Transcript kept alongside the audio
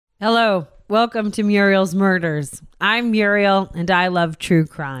Hello, welcome to Muriel's Murders. I'm Muriel, and I love true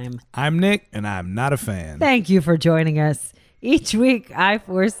crime. I'm Nick, and I'm not a fan. Thank you for joining us. Each week, I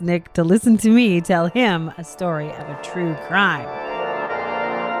force Nick to listen to me tell him a story of a true crime.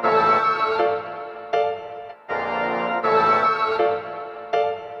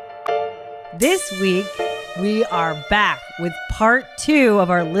 This week, we are back with part 2 of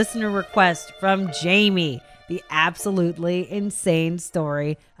our listener request from Jamie, the absolutely insane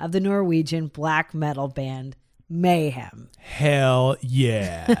story of the Norwegian black metal band Mayhem. Hell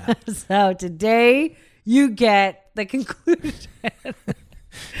yeah. So today you get the conclusion.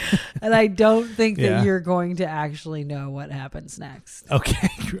 And I don't think that you're going to actually know what happens next. Okay.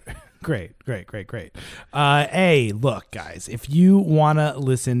 Great. Hey, look, guys, if you want to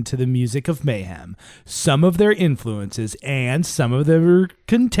listen to the music of Mayhem, some of their influences and some of their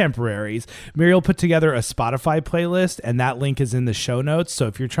contemporaries, Muriel put together a Spotify playlist, and that link is in the show notes. So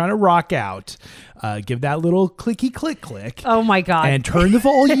if you're trying to rock out, give that little clicky click. Oh my God. And turn the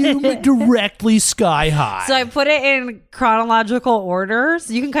volume directly sky high. So I put it in chronological order.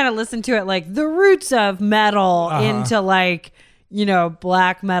 So you can kind of listen to it like the roots of metal into like, you know,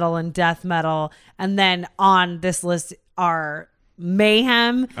 black metal and death metal. And then on this list are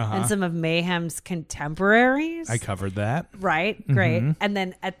Mayhem and some of Mayhem's contemporaries. I covered that. Right. Great. And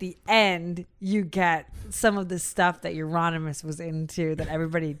then at the end, you get some of the stuff that Euronymous was into that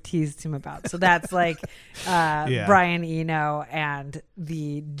everybody teased him about. So that's like Brian Eno and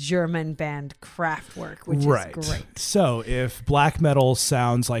the German band Kraftwerk, which is great. So if black metal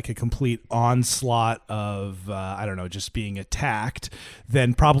sounds like a complete onslaught of, I don't know, just being attacked,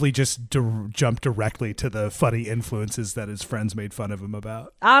 then probably just jump directly to the funny influences that his friends made fun of him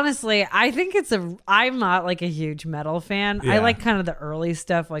about. Honestly, I think I'm not like a huge metal fan. Yeah. I like kind of the early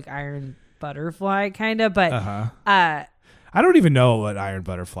stuff like Iron Butterfly kind of, but I don't even know what Iron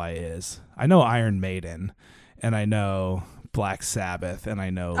Butterfly is. I know Iron Maiden, and I know Black Sabbath, and I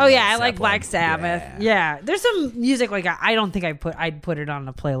know I like Black Sabbath. Yeah. There's some music like I don't think I'd put it on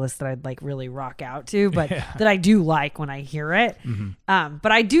a playlist that I'd like really rock out to, but that I do like when I hear it.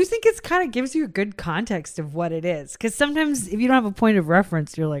 But I do think it's kind of gives you a good context of what it is, because sometimes if you don't have a point of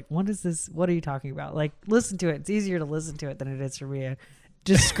reference, you're like, what is this? What are you talking about? Like, listen to it. It's easier to listen to it than it is for me to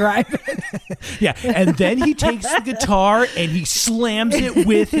describe it. Yeah, and then he takes the guitar and he slams it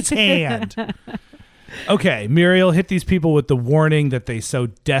with his hand. Okay, Muriel, hit these people with the warning that they so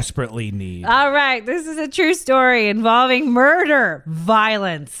desperately need. All right, this is a true story involving murder,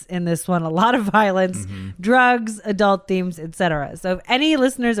 violence in this one, a lot of violence, drugs, adult themes, etc. So if any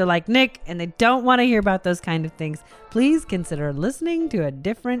listeners are like Nick and they don't want to hear about those kind of things, please consider listening to a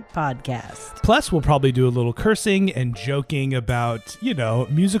different podcast. Plus, we'll probably do a little cursing and joking about, you know,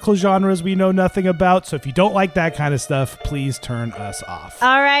 musical genres we know nothing about. So if you don't like that kind of stuff, please turn us off.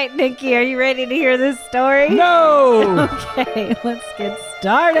 All right, Nikki, are you ready to hear this story? No! Okay, let's get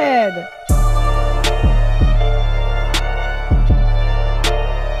started.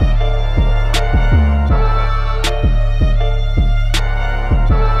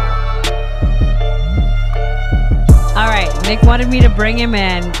 All right, Nick wanted me to bring him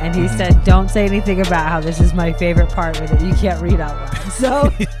in, and he said, don't say anything about how this is my favorite part with it. You can't read out loud.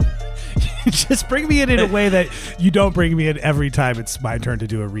 So just bring me in a way that you don't bring me in every time it's my turn to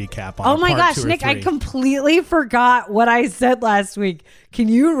do a recap on oh my part gosh, 2 or Nick, 3. I completely forgot what I said last week. Can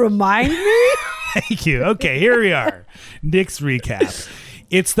you remind me? Thank you. Okay, here we are. Nick's recap.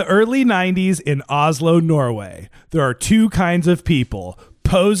 It's the early 90s in Oslo, Norway. There are two kinds of people: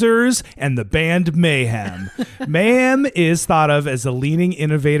 posers and the band Mayhem. Mayhem is thought of as a leading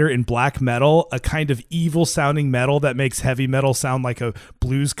innovator in black metal, a kind of evil sounding metal that makes heavy metal sound like a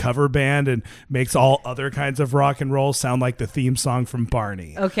blues cover band and makes all other kinds of rock and roll sound like the theme song from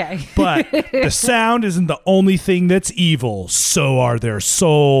Barney. Okay. But the sound isn't the only thing that's evil. So are their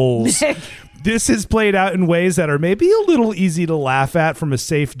souls. This is played out in ways that are maybe a little easy to laugh at from a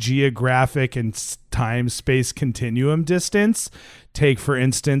safe geographic and time-space continuum distance. Take, for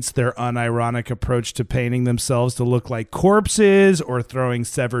instance, their unironic approach to painting themselves to look like corpses, or throwing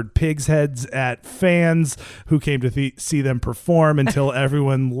severed pigs' heads at fans who came to see them perform until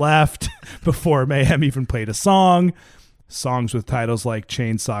everyone left before Mayhem even played a song. Songs with titles like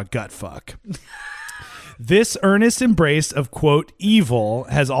Chainsaw Gutfuck. This earnest embrace of, quote, evil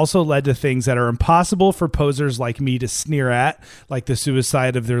has also led to things that are impossible for posers like me to sneer at, like the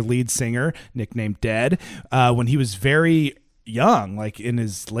suicide of their lead singer, nicknamed Dead, when he was very young, like in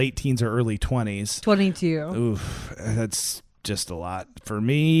his late teens or early 20s. 22. Oof, that's just a lot for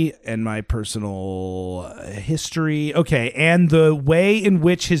me and my personal history. Okay, and the way in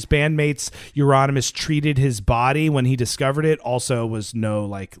which his bandmates Euronymous treated his body when he discovered it also was no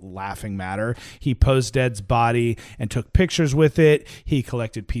like laughing matter. He posed Dead's body and took pictures with it. He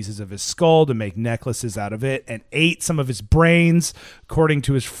collected pieces of his skull to make necklaces out of it and ate some of his brains. According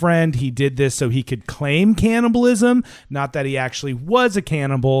to his friend, he did this so he could claim cannibalism, not that he actually was a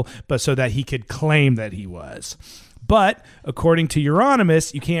cannibal, but so that he could claim that he was. But according to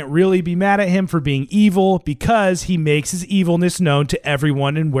Euronymous, you can't really be mad at him for being evil because he makes his evilness known to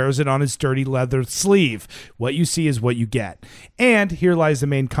everyone and wears it on his dirty leather sleeve. What you see is what you get. And here lies the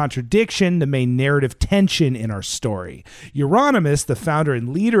main contradiction, the main narrative tension in our story. Euronymous, the founder and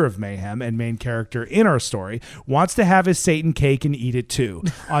leader of Mayhem and main character in our story, wants to have his Satan cake and eat it too.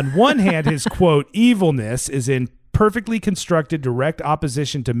 On one hand, his quote, evilness is in perfectly constructed direct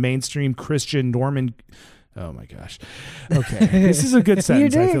opposition to mainstream Christian Norman. Oh my gosh. Okay. This is a good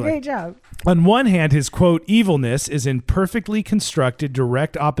sentence. You're doing a great job. On one hand, his quote, evilness is in perfectly constructed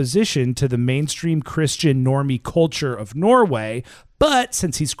direct opposition to the mainstream Christian normie culture of Norway. But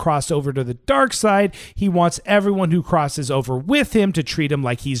since he's crossed over to the dark side, he wants everyone who crosses over with him to treat him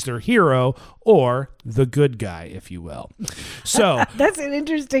like he's their hero or the good guy, if you will. So that's an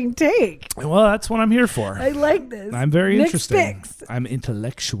interesting take. Well, that's what I'm here for. I like this. I'm very Mixed interesting. picks. I'm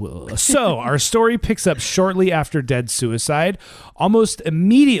intellectual. So our story picks up shortly after Dead's suicide. Almost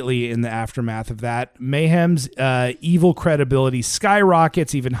immediately in the aftermath of that, Mayhem's evil credibility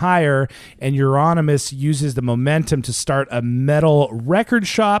skyrockets even higher, and Euronymous uses the momentum to start a metal record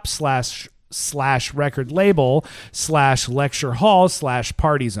shop slash record label slash lecture hall slash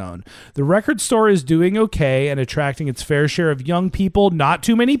party zone. The record store is doing okay and attracting its fair share of young people, not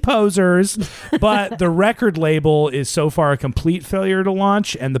too many posers, but the record label is so far a complete failure to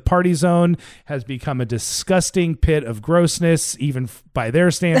launch, and the party zone has become a disgusting pit of grossness, even by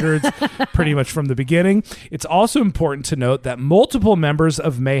their standards, pretty much from the beginning. It's also important to note that multiple members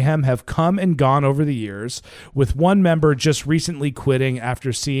of Mayhem have come and gone over the years, with one member just recently quitting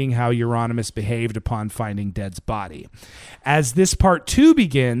after seeing how Euronymous behaved upon finding Dead's body. As this part 2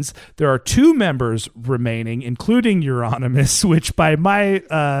 begins, there are 2 members remaining, including Euronymous, which by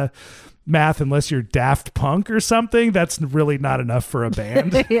my math, unless you're Daft Punk or something, that's really not enough for a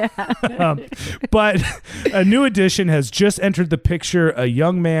band. Yeah. But a new addition has just entered the picture, a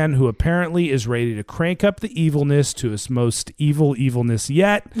young man who apparently is ready to crank up the evilness to its most evilness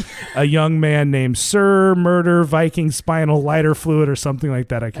yet. A young man named Sir Murder Viking Spinal Lighter Fluid or something like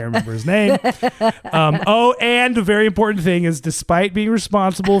that. I can't remember his name. And a very important thing is, despite being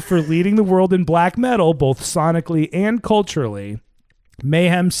responsible for leading the world in black metal, both sonically and culturally,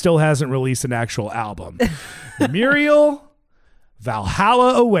 Mayhem still hasn't released an actual album. Muriel,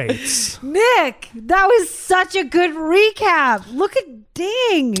 Valhalla awaits. Nick, that was such a good recap. Look at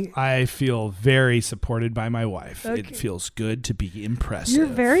Ding. I feel very supported by my wife. Okay. It feels good to be impressive. You're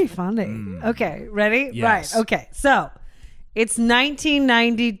very funny. Okay, ready? Yes. Right. Okay, so it's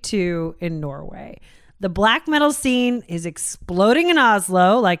 1992 in Norway. The black metal scene is exploding in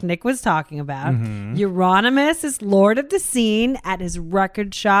Oslo, like Nick was talking about. Euronymous is lord of the scene at his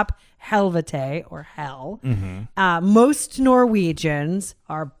record shop, Helvete, or Hell. Most Norwegians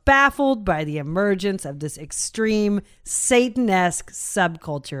are baffled by the emergence of this extreme Satan-esque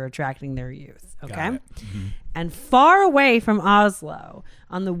subculture attracting their youth. Okay? And far away from Oslo,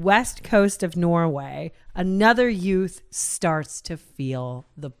 on the west coast of Norway, another youth starts to feel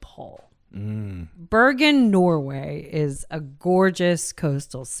the pull. Bergen, Norway is a gorgeous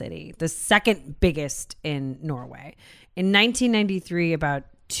coastal city, the second biggest in Norway. In 1993, about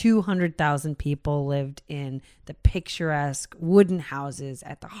 200,000 people lived in the picturesque wooden houses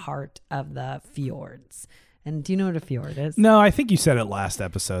at the heart of the fjords. And do you know what a fjord is? No, I think you said it last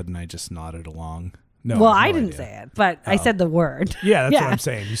episode and I just nodded along. No, well, I didn't say it, but I said the word. Yeah, that's what I'm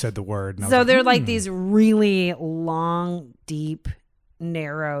saying. You said the word. And so they're like these really long, deep,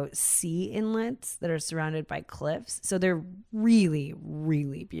 narrow sea inlets that are surrounded by cliffs. So they're really,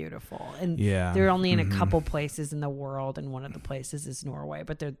 really beautiful. And they're only in a couple places in the world, and one of the places is Norway,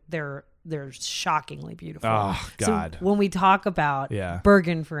 but they're shockingly beautiful. Oh God. So when we talk about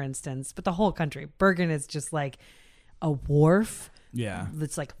Bergen, for instance, but the whole country, Bergen is just like a wharf. Yeah.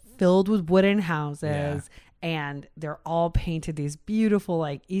 That's like filled with wooden houses. And they're all painted these beautiful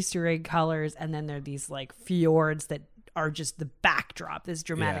like Easter egg colors, and then there are these like fjords that are just the backdrop, this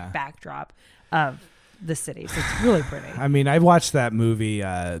dramatic backdrop of the city. So it's really pretty. I mean, I watched that movie,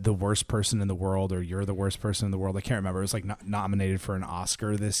 The Worst Person in the World, or You're the Worst Person in the World. I can't remember. It was like nominated for an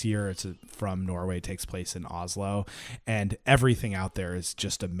Oscar this year. It's from Norway, takes place in Oslo, and everything out there is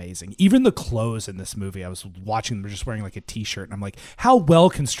just amazing. Even the clothes in this movie, I was watching them just wearing like a t-shirt, and I'm like, how well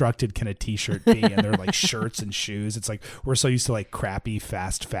constructed can a t-shirt be? And they're like shirts and shoes. It's like we're so used to like crappy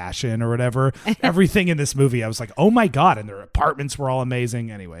fast fashion or whatever. Everything in this movie, I was like, oh my God, and their apartments were all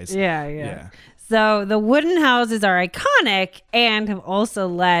amazing. Anyways. Yeah. So the wooden houses are iconic and have also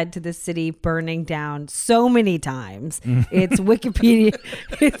led to the city burning down so many times. Its Wikipedia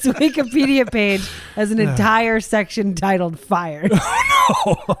page has an entire section titled "Fire."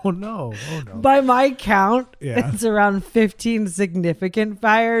 Oh no! By my count, it's around 15 significant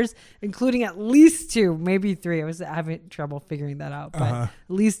fires, including at least 2, maybe 3. I was having trouble figuring that out, but at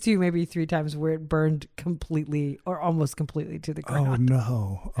least 2, maybe 3 times where it burned completely or almost completely to the ground.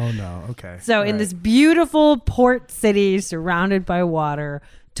 Oh no! Okay. So in this beautiful port city surrounded by water,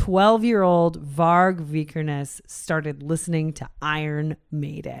 12-year-old Varg Vikernes started listening to Iron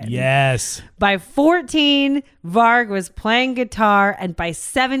Maiden. Yes. By 14, Varg was playing guitar, and by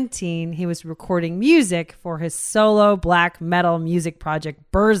 17, he was recording music for his solo black metal music project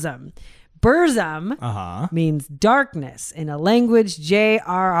Burzum. Burzum means darkness in a language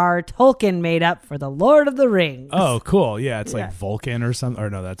J.R.R. Tolkien made up for the Lord of the Rings. Oh, cool. Yeah, it's like Vulcan or something. Or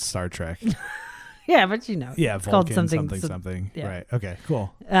no, that's Star Trek. Yeah, but you know. Yeah, it's Vulcan, called something. Yeah. Right. Okay,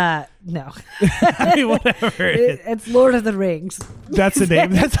 cool. No. I mean, whatever. It's Lord of the Rings. That's the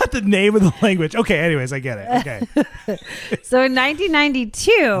name. That's not the name of the language. Okay, anyways, I get it. Okay. So in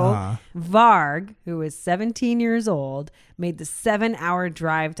 1992, Varg, who was 17 years old, made the 7-hour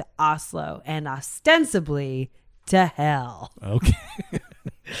drive to Oslo and ostensibly to hell. Okay.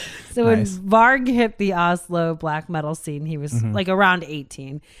 So nice. When Varg hit the Oslo black metal scene, he was like around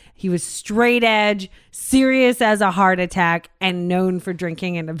 18. He was straight edge, serious as a heart attack, and known for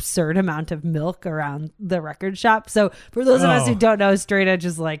drinking an absurd amount of milk around the record shop. So for those of us who don't know, straight edge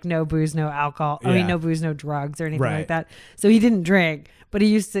is like no booze, no alcohol. I mean, no booze, no drugs or anything like that. So he didn't drink, but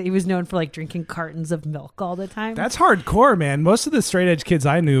he was known for like drinking cartons of milk all the time. That's hardcore, man. Most of the straight edge kids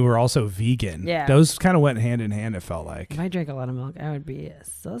I knew were also vegan. Yeah. Those kind of went hand in hand, it felt like. If I drank a lot of milk, I would be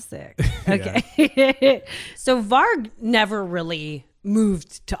so sick. Okay. So Varg never really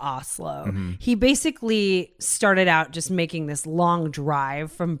moved to Oslo. He basically started out just making this long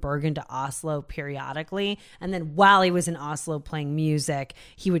drive from Bergen to Oslo periodically. And then while he was in Oslo playing music,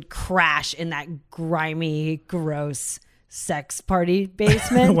 he would crash in that grimy, gross sex party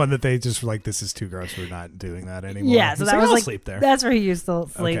basement. One that they just were like, this is too gross. We're not doing that anymore. Yeah. So that was like, sleep there. That's where he used to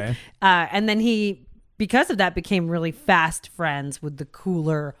sleep. Okay. And then he, because of that, became really fast friends with the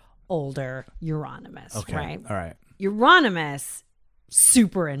cooler, older Euronymous. Okay. Right. All right. Euronymous,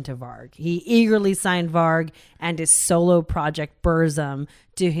 super into Varg. He eagerly signed Varg and his solo project Burzum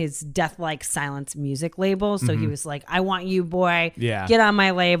to his Deathlike Silence music label. So he was like, I want you, boy. Yeah. Get on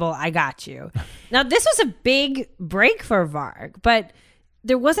my label. I got you. Now, this was a big break for Varg, but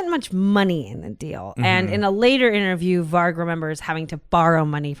there wasn't much money in the deal. And in a later interview, Varg remembers having to borrow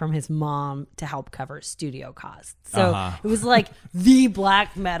money from his mom to help cover studio costs. So it was like the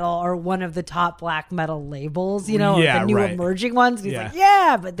black metal or one of the top black metal labels, you know, the new emerging ones. And he's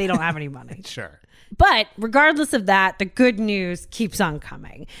like, but they don't have any money. Sure. But regardless of that, the good news keeps on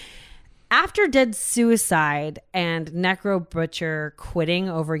coming. After Dead Suicide and Necro Butcher quitting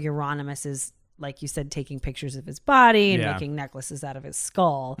over Euronymous' like you said, taking pictures of his body and making necklaces out of his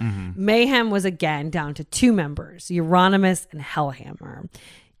skull. Mayhem was again down to 2 members, Euronymous and Hellhammer.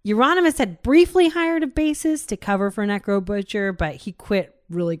 Euronymous had briefly hired a bassist to cover for Necro Butcher, but he quit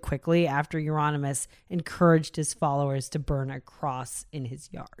really quickly after Euronymous encouraged his followers to burn a cross in his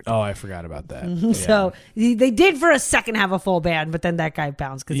yard. Oh, I forgot about that. So they did for a second have a full band, but then that guy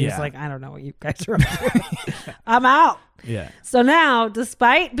bounced because he was like, I don't know what you guys are up to. I'm out. Yeah. So now,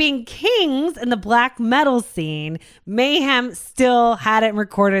 despite being kings in the black metal scene, Mayhem still hadn't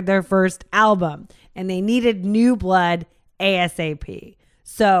recorded their first album, and they needed new blood ASAP.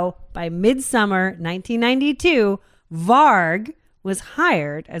 So by midsummer 1992, Varg was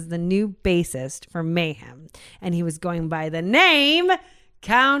hired as the new bassist for Mayhem, and he was going by the name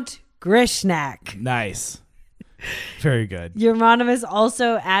Count Grishnak. Nice. Very good. Euronymous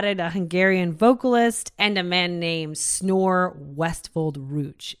also added a Hungarian vocalist and a man named Snor Westfold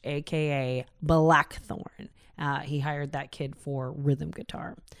Rooch, a.k.a. Blackthorn. He hired that kid for rhythm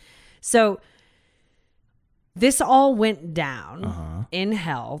guitar. So this all went down in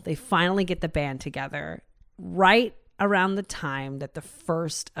hell. They finally get the band together right around the time that the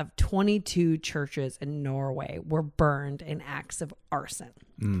first of 22 churches in Norway were burned in acts of arson.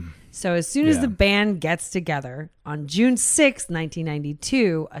 So as soon as the band gets together, on June 6,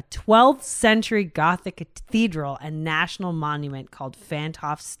 1992, a 12th century Gothic cathedral and national monument called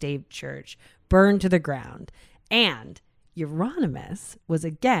Fanthof Stave Church burned to the ground. And Euronymous was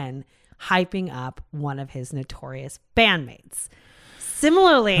again hyping up one of his notorious bandmates.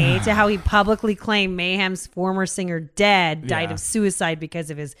 Similarly to how he publicly claimed Mayhem's former singer Dead died of suicide because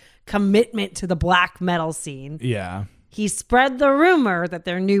of his commitment to the black metal scene. Yeah. He spread the rumor that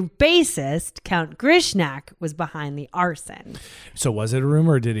their new bassist, Count Grishnak, was behind the arson. So was it a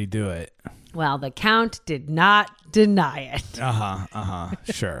rumor or did he do it? Well, the Count did not deny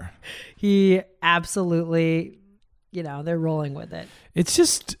it. Sure. He absolutely, they're rolling with it. It's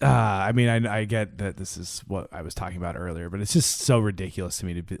just, I get that this is what I was talking about earlier, but it's just so ridiculous to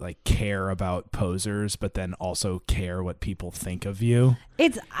me to be, care about posers, but then also care what people think of you.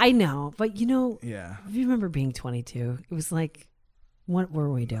 I know, but yeah. If you remember being 22, it was like, what were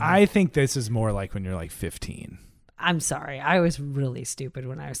we doing? I think this is more like when you're 15. I'm sorry. I was really stupid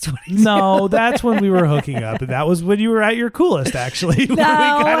when I was 22. No, that's when we were hooking up. And that was when you were at your coolest, actually.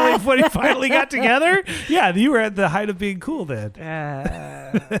 No. When we finally got together. Yeah, you were at the height of being cool then.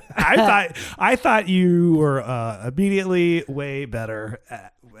 I thought you were immediately way better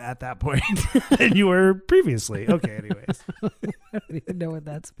at that point than you were previously. Okay, anyways. I don't even know what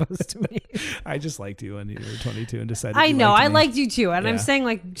that's supposed to mean. I just liked you when you were 22 and decided I know. I me. liked you too. And I'm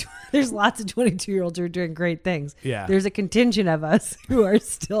saying there's lots of 22-year-olds who are doing great things. Yeah. There's a contingent of us who are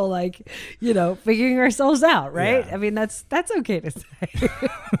still figuring ourselves out, right? Yeah. I mean, that's okay to say.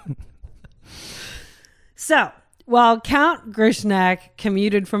 So, while Count Grishnak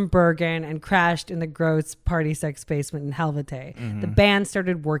commuted from Bergen and crashed in the Gross party sex basement in Helvete, the band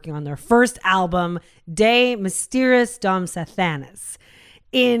started working on their first album, De Mysteris Dom Sathanas.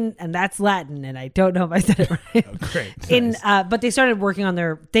 And that's Latin, and I don't know if I said it right. Oh, great. Nice. But they started working on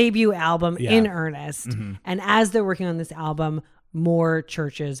their debut album in earnest. And as they're working on this album, more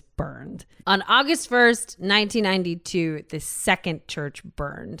churches burned. On August 1st, 1992, the second church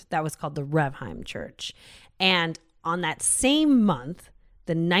burned. That was called the Revheim Church. And on that same month,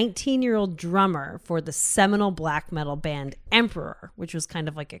 the 19-year-old drummer for the seminal black metal band Emperor, which was kind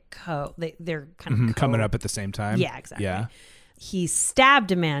of like a they're kind of coming up at the same time. Yeah, exactly. Yeah. He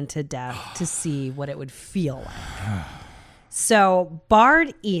stabbed a man to death to see what it would feel like. So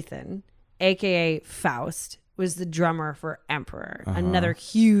Bard Ethan, aka Faust, was the drummer for Emperor, another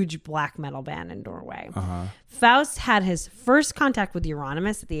huge black metal band in Norway. Faust had his first contact with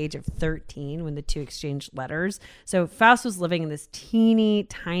Euronymous at the age of 13 when the two exchanged letters. So Faust was living in this teeny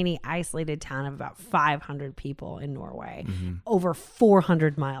tiny isolated town of about 500 people in Norway, over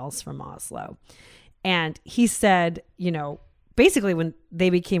 400 miles from Oslo. And he said, basically when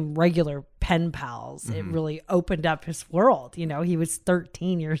they became regular pen pals, it really opened up his world. He was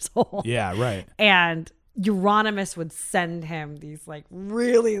 13 years old. Yeah, right. And Euronymous would send him these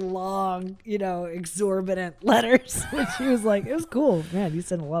really long, exorbitant letters, which he was like, it was cool. Man, you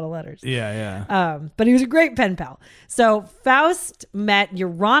sent a lot of letters. Yeah. But he was a great pen pal. So Faust met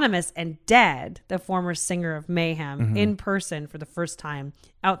Euronymous and Dead, the former singer of Mayhem, in person for the first time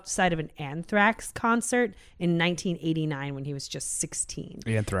outside of an Anthrax concert in 1989 when he was just 16.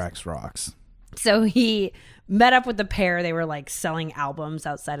 Anthrax rocks. So he met up with the pair. They were selling albums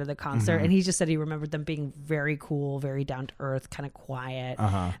outside of the concert. And he just said he remembered them being very cool, very down to earth, kind of quiet.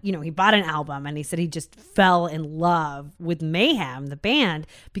 He bought an album and he said he just fell in love with Mayhem, the band,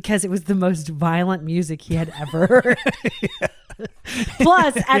 because it was the most violent music he had ever heard.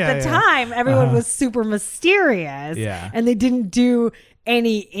 Plus, at the time, everyone was super mysterious. And they didn't do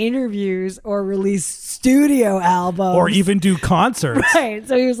any interviews or release studio albums or even do concerts. Right.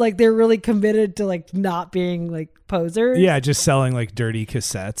 So he was they're really committed to not being posers. Yeah, just selling dirty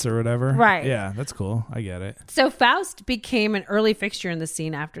cassettes or whatever. Right. Yeah, that's cool. I get it. So Faust became an early fixture in the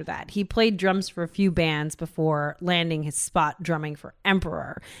scene after that. He played drums for a few bands before landing his spot drumming for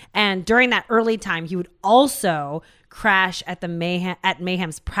Emperor. And during that early time, he would also crash at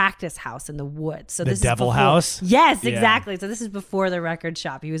Mayhem's practice house in the woods. So the this Devil is House? Yes, Yeah. Exactly. So this is before the record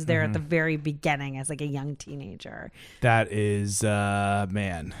shop. He was there at the very beginning as a young teenager. That is,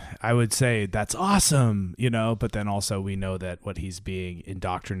 man, I would say that's awesome, but then also we know that what he's being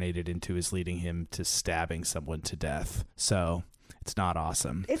indoctrinated into is leading him to stabbing someone to death. So it's not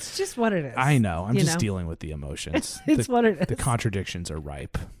awesome. It's just what it is. I know. I'm just dealing with the emotions. It's what it is. The contradictions are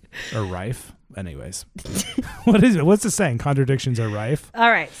ripe. Or rife. Anyways. What is it? What's the saying? Contradictions are rife? All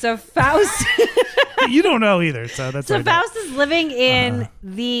right. So Faust... You don't know either. So that's So Faust is living in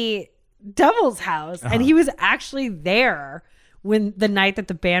the Devil's House, and he was actually there when the night that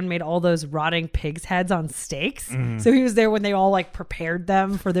the band made all those rotting pigs' heads on stakes. So he was there when they all like prepared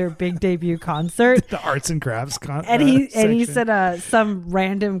them for their big debut concert. The arts and crafts and he said some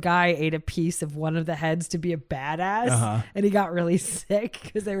random guy ate a piece of one of the heads to be a badass, and he got really sick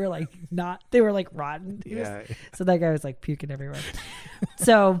because they were like rotten. So that guy was like puking everywhere.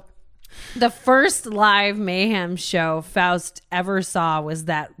 So the first live Mayhem show Faust ever saw was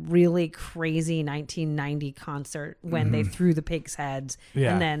that really crazy 1990 concert when they threw the pigs' heads,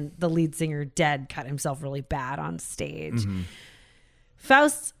 and then the lead singer Dead cut himself really bad on stage.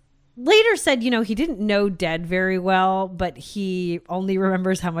 Faust later said, he didn't know Dead very well, but he only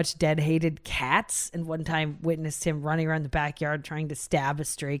remembers how much Dead hated cats, and one time witnessed him running around the backyard trying to stab a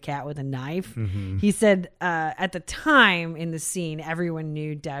stray cat with a knife. He said at the time in the scene, everyone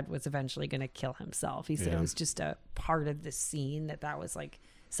knew Dead was eventually going to kill himself. He said it was just a part of the scene, that was like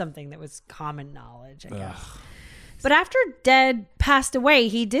something that was common knowledge, I guess. But after Dead passed away,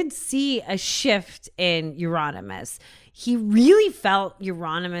 he did see a shift in Euronymous. He really felt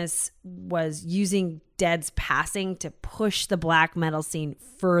Euronymous was using Dead's passing to push the black metal scene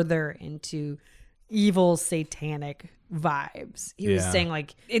further into evil, satanic vibes. He was saying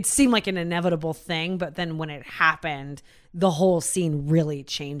like it seemed like an inevitable thing, but then when it happened, the whole scene really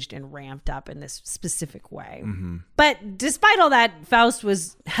changed and ramped up in this specific way. But despite all that, Faust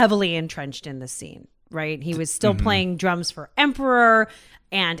was heavily entrenched in the scene. Right. He was still playing drums for Emperor.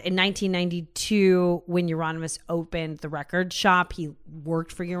 And in 1992, when Euronymous opened the record shop, he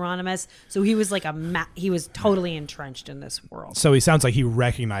worked for Euronymous. So he was like he was totally entrenched in this world. So he sounds like he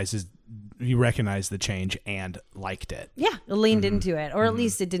recognized the change and liked it. Yeah, leaned into it, or at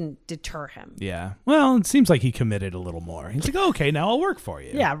least it didn't deter him. Yeah. Well, it seems like he committed a little more. He's like, okay, now I'll work for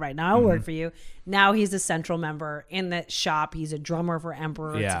you. Yeah, right. Now I'll work for you. Now he's a central member in the shop. He's a drummer for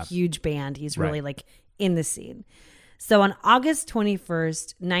Emperor. Yeah. It's a huge band. He's really like in the scene. So on August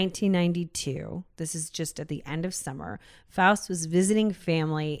 21st, 1992, this is just at the end of summer, Faust was visiting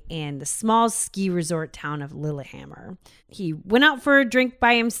family in the small ski resort town of Lillehammer. He went out for a drink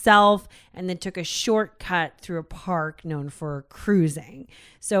by himself and then took a shortcut through a park known for cruising.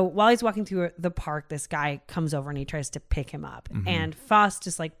 So while he's walking through the park, this guy comes over and he tries to pick him up. And Faust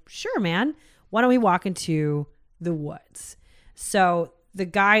is like, sure, man, why don't we walk into the woods? So the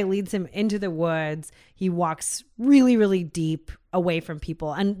guy leads him into the woods. He walks really, really deep away from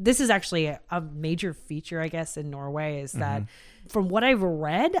people. And this is actually a major feature, I guess, in Norway is that from what I've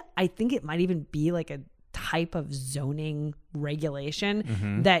read, I think it might even be like a type of zoning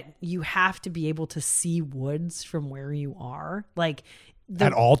regulation that you have to be able to see woods from where you are. Like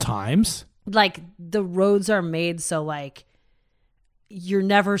at all times? Like the roads are made so like you're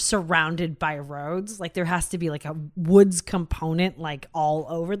never surrounded by roads. Like there has to be like a woods component like all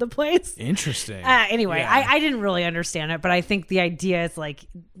over the place. Interesting. Anyway, I didn't really understand it, but I think the idea is like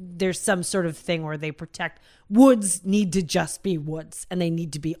there's some sort of thing where they protect woods need to just be woods and they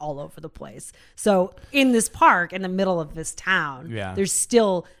need to be all over the place. So in this park in the middle of this town, there's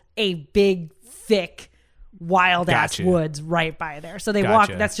still a big, thick, wild ass woods right by there. So they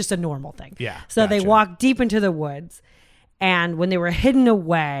walk, that's just a normal thing. Yeah. So they walk deep into the woods. And when they were hidden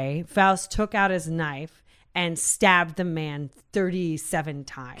away, Faust took out his knife and stabbed the man 37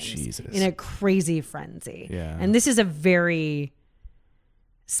 times in a crazy frenzy. Yeah. And this is a very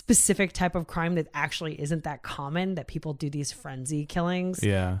specific type of crime that actually isn't that common, that people do these frenzy killings.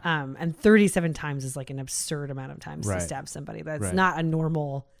 Yeah. And 37 times is like an absurd amount of times to stab somebody. That's not a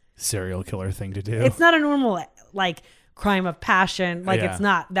normal serial killer thing to do. It's not a normal like crime of passion. Like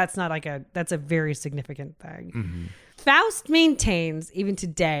that's a very significant thing. Faust maintains, even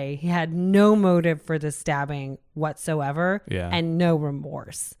today, he had no motive for the stabbing whatsoever and no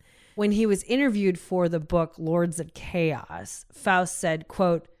remorse. When he was interviewed for the book Lords of Chaos, Faust said,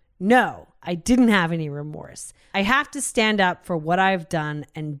 quote, "No, I didn't have any remorse. I have to stand up for what I've done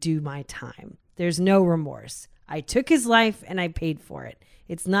and do my time. There's no remorse. I took his life and I paid for it.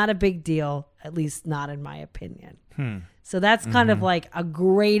 It's not a big deal, at least not in my opinion." So that's kind of like a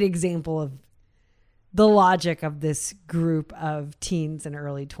great example of the logic of this group of teens and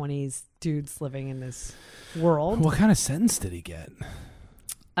early 20s dudes living in this world. What kind of sentence did he get?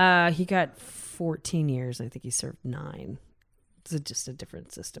 He got 14 years. I think he served 9. It's just a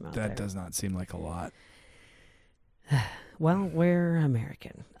different system out there. That does not seem like a lot. Well, we're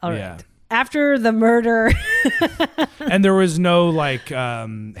American. All right. After the murder. And there was no like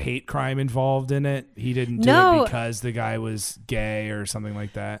hate crime involved in it. He didn't do it because the guy was gay or something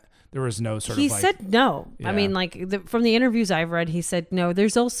like that. There was no sort of like... He said no. Yeah. I mean, like, from the interviews I've read, he said no.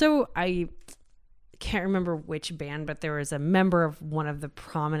 There's also, I can't remember which band, but there was a member of one of the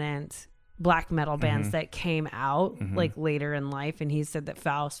prominent black metal bands that came out like later in life, and he said that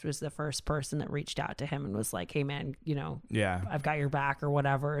Faust was the first person that reached out to him and was like, hey man, you know, I've got your back or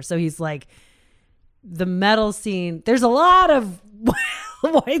whatever. So he's like, the metal scene, there's a lot of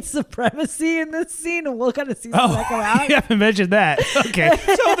white supremacy in this scene, and we'll kind of see that come out. You haven't mentioned that. Okay.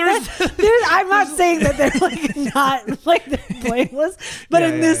 So there's I'm not saying that they're like not like they're blameless, but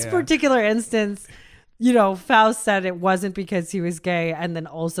in this particular instance, you know, Faust said it wasn't because he was gay, and then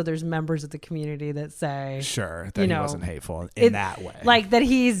also there's members of the community that say, sure, that you he know, wasn't hateful in that way. Like that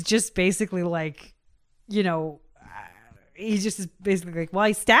he's just basically like, you know, he's just basically like, well,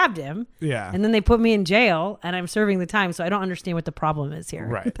 I stabbed him. Yeah. And then they put me in jail and I'm serving the time. So I don't understand what the problem is here.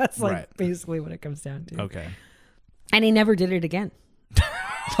 Right. That's like basically what it comes down to. Okay. And he never did it again.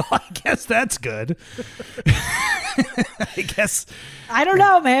 I guess that's good. I guess. I don't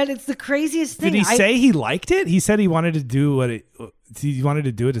know, man. It's the craziest thing. Did he say he liked it? He said he wanted to do he wanted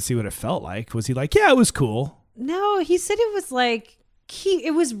to do it to see what it felt like. Was he like, yeah, it was cool? No, he said it was like,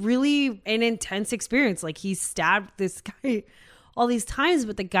 it was really an intense experience. Like he stabbed this guy all these times,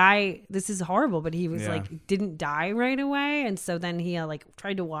 but the guy, this is horrible, but he was like, didn't die right away. And so then he like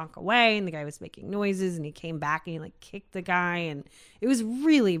tried to walk away and the guy was making noises and he came back and he like kicked the guy. And it was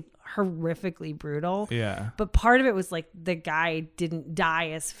really horrifically brutal. Yeah. But part of it was like the guy didn't die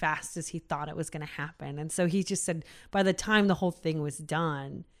as fast as he thought it was going to happen. And so he just said by the time the whole thing was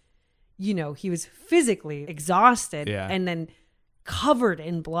done, you know, he was physically exhausted and then covered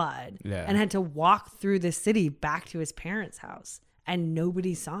in blood and had to walk through the city back to his parents' house, and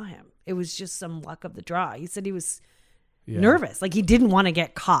nobody saw him. It was just some luck of the draw. He said he was nervous, like he didn't want to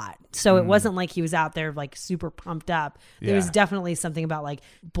get caught. So it wasn't like he was out there like super pumped up. There was definitely something about like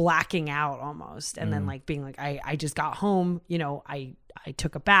blacking out almost, and then like being like, I just got home, you know, I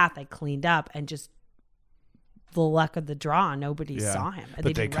took a bath, I cleaned up, and just the luck of the draw, nobody saw him.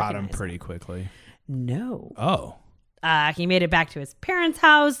 But they caught him pretty quickly. No. Oh. He made it back to his parents'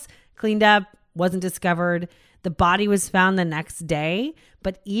 house, cleaned up, wasn't discovered. The body was found the next day,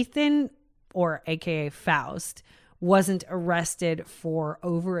 but Ethan, or AKA Faust, wasn't arrested for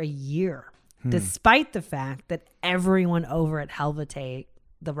over a year, despite the fact that everyone over at Helvete,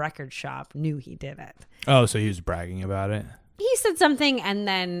 the record shop, knew he did it. Oh, so he was bragging about it? He said something, and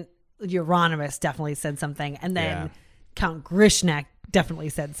then Euronymous definitely said something, and then Count Grishnak definitely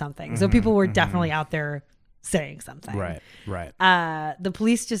said something. So people were definitely out there saying something. Right. The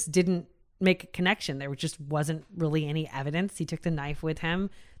police just didn't make a connection. There just wasn't really any evidence. He took the knife with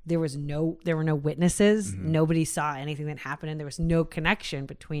him. There were no witnesses. Nobody saw anything that happened, and there was no connection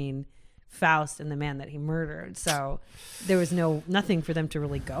between Faust and the man that he murdered. So there was nothing for them to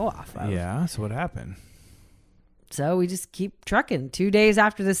really go off of. Yeah. So what happened? So we just keep trucking. 2 days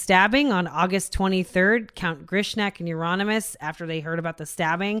after the stabbing, on August 23rd, Count Grishnak and Euronymous, after they heard about the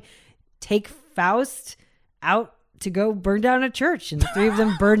stabbing, take Faust out to go burn down a church, and the three of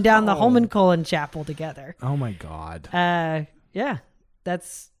them burned down the Holmenkollen Chapel together. Oh my God. Yeah,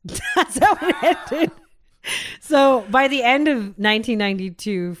 that's how it ended. So by the end of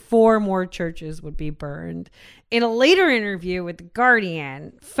 1992, 4 more churches would be burned. In a later interview with The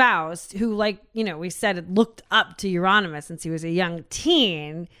Guardian, Faust, who, like, you know, we said had looked up to Euronymous since he was a young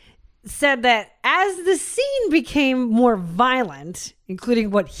teen, said that as the scene became more violent, including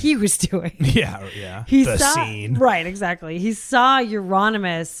what he was doing. Yeah. Scene. Right, exactly. He saw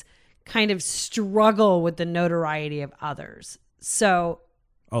Euronymous kind of struggle with the notoriety of others. So.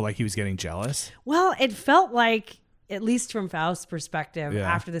 Oh, like he was getting jealous? Well, it felt like, at least from Faust's perspective,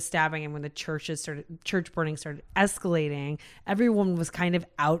 after the stabbing and when the church burning started escalating, everyone was kind of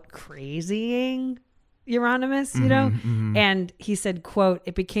out crazying Euronymous, you know? And he said, quote,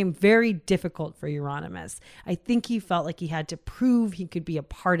 "It became very difficult for Euronymous. I think he felt like he had to prove he could be a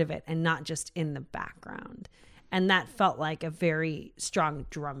part of it and not just in the background." And that felt like a very strong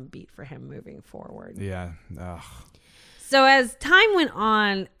drum beat for him moving forward. Yeah. Ugh. So as time went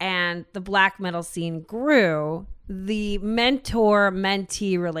on and the black metal scene grew, the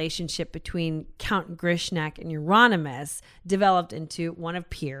mentor-mentee relationship between Count Grishnak and Euronymous developed into one of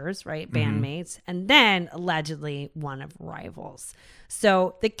peers, right, bandmates, and then allegedly one of rivals.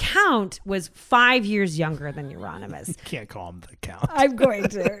 So the Count was 5 years younger than Euronymous. You can't call him the Count. I'm going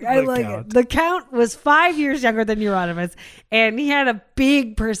to. I like it. The Count was 5 years younger than Euronymous, and he had a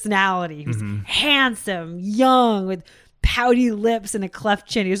big personality. He was handsome, young, with pouty lips and a cleft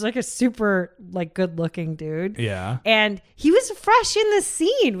chin. He was like a super like good looking dude. Yeah. And he was fresh in the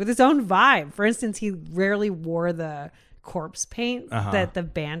scene with his own vibe. For instance, he rarely wore the corpse paint that the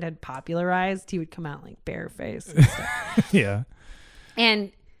band had popularized. He would come out like barefaced and stuff. Yeah.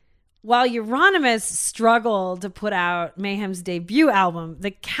 And while Euronymous struggled to put out Mayhem's debut album,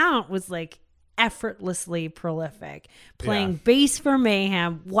 the Count was like effortlessly prolific, playing bass for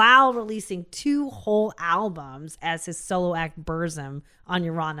Mayhem while releasing 2 whole albums as his solo act Burzum on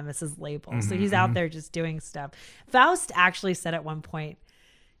Euronymous' label. So he's out there just doing stuff. Faust actually said at one point,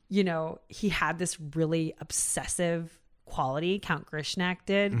 you know, he had this really obsessive quality, Count Grishnak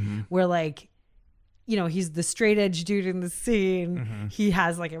did, where like, you know, he's the straight edge dude in the scene. He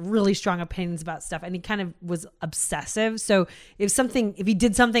has like a really strong opinions about stuff, and he kind of was obsessive. So if he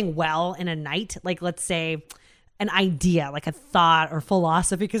did something well in a night, like let's say an idea, like a thought or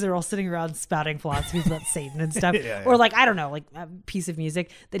philosophy, because they're all sitting around spouting philosophies about Satan and stuff, or like, I don't know, like a piece of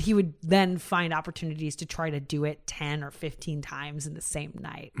music, that he would then find opportunities to try to do it 10 or 15 times in the same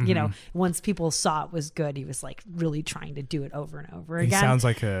night. You know, once people saw it was good, he was like really trying to do it over and over again. He sounds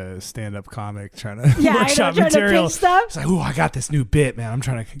like a stand-up comic trying to workshop trying material. To pitch stuff. It's like, oh, I got this new bit, man. I'm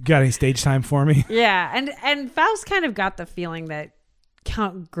trying to, got any stage time for me? Yeah, and Faust kind of got the feeling that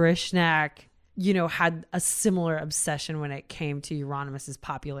Count Grishnak, you know, had a similar obsession when it came to Euronymous'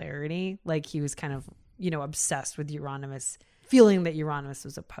 popularity. Like he was kind of, you know, obsessed with Euronymous, feeling that Euronymous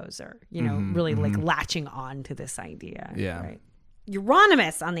was a poser, you know, really like latching on to this idea. Yeah. Right.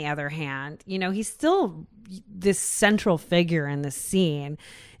 Euronymous, on the other hand, you know, he's still this central figure in the scene,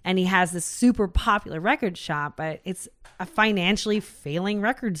 and he has this super popular record shop, but it's a financially failing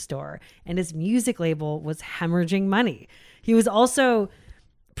record store, and his music label was hemorrhaging money. He was also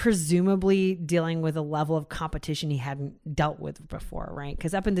presumably dealing with a level of competition he hadn't dealt with before, right?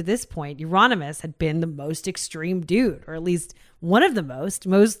 Because up until this point, Euronymous had been the most extreme dude, or at least one of the most,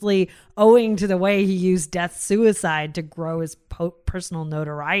 mostly owing to the way he used death suicide to grow his personal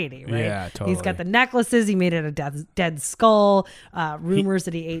notoriety, right? Yeah, totally. He's got the necklaces, he made it a dead skull, rumors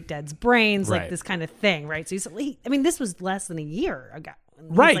that he ate dead's brains, like this kind of thing, right? So I mean, this was less than a year ago.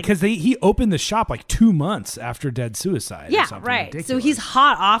 Right, because he opened the shop like 2 months after Dead Suicide. Yeah, or something right. ridiculous. So he's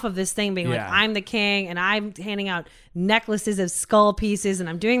hot off of this thing being like, I'm the king, and I'm handing out necklaces of skull pieces, and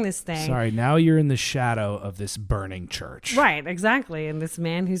I'm doing this thing. Sorry, now you're in the shadow of this burning church. Right, exactly. And this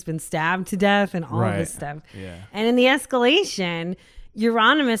man who's been stabbed to death and all of this stuff. Yeah. And in the escalation,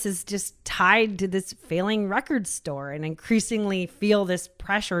 Euronymous is just tied to this failing record store and increasingly feel this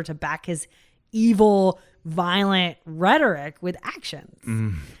pressure to back his evil, violent rhetoric with actions.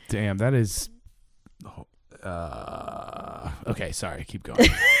 Damn, that is... okay, sorry, keep going.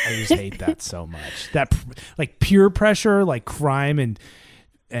 I just hate that so much. That like peer pressure, like crime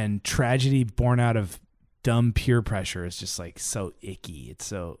and tragedy born out of dumb peer pressure is just like so icky. It's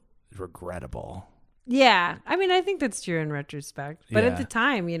so regrettable. Yeah, I mean, I think that's true in retrospect. But Yeah. at the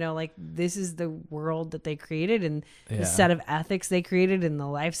time, you know, like this is the world that they created and the set of ethics they created and the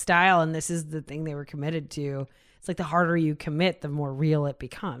lifestyle, and this is the thing they were committed to. It's like the harder you commit, the more real it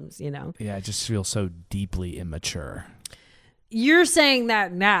becomes, you know? Yeah, it just feels so deeply immature. You're saying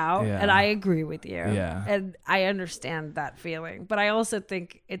that now, Yeah. and I agree with you. Yeah. And I understand that feeling. But I also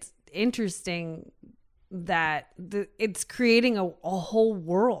think it's interesting that it's creating a whole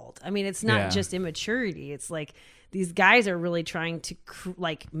world. I mean, it's not just immaturity. It's like these guys are really trying to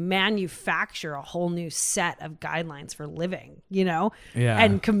manufacture a whole new set of guidelines for living, you know,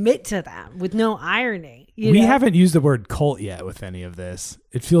 and commit to them with no irony. We haven't used the word cult yet with any of this.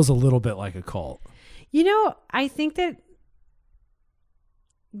 It feels a little bit like a cult. You know, I think that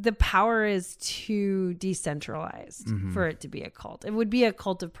the power is too decentralized for it to be a cult. It would be a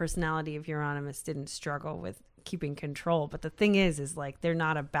cult of personality if Euronymous didn't struggle with keeping control. But the thing is like they're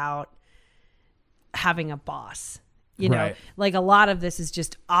not about having a boss. You know, like a lot of this is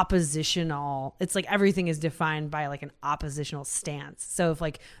just oppositional. It's like everything is defined by like an oppositional stance. So if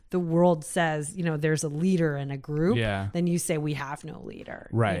like the world says, you know, there's a leader in a group, then you say we have no leader.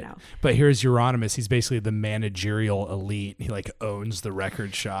 Right. You know? But here's Euronymous. He's basically the managerial elite. He like owns the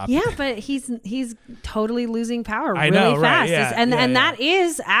record shop. Yeah, but he's totally losing power I really know, fast. right, yeah, And that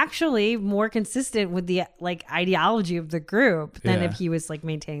is actually more consistent with the like ideology of the group than if he was like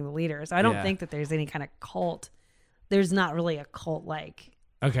maintaining the leader. So I don't think that there's any kind of cult. There's not really a cult-like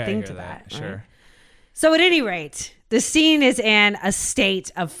thing to that. Sure. Right? So at any rate, the scene is in a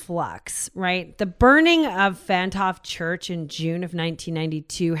state of flux, right? The burning of Fanthof Church in June of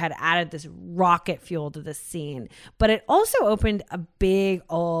 1992 had added this rocket fuel to the scene, but it also opened a big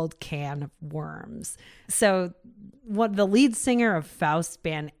old can of worms. So what the lead singer of Faust's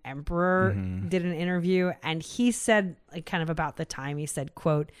band Emperor did an interview, and he said, like, kind of about the time, he said,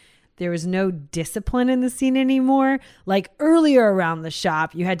 quote, "There was no discipline in the scene anymore. Like earlier around the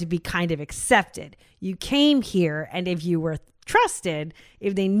shop, you had to be kind of accepted. You came here, and if you were trusted,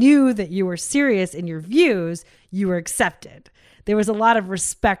 if they knew that you were serious in your views, you were accepted. there was a lot of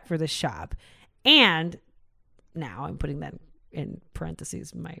respect for the shop. And now I'm putting that in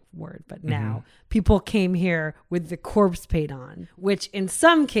parentheses, my word, but now people came here with the corpse paint on, which in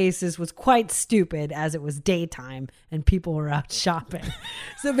some cases was quite stupid as it was daytime and people were out shopping.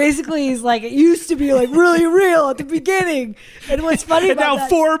 So basically he's like, it used to be like really real at the beginning. And what's funny and about now that,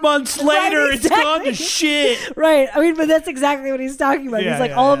 4 months later, right, it's gone to shit. Right. I mean, but that's exactly what he's talking about. Yeah, he's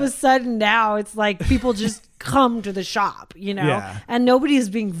like, all of a sudden now it's like people just come to the shop, you know, and nobody is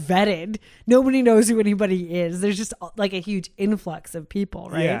being vetted. Nobody knows who anybody is. There's just like a huge influx of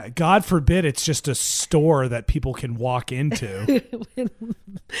people, right? Yeah. God forbid it's just a store that people can walk into.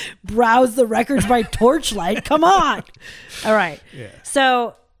 Browse the records by torchlight. Come on. All right. Yeah.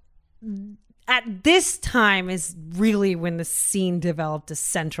 So at this time is really when the scene developed a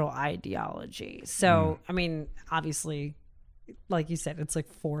central ideology. So, I mean, obviously, like you said, it's like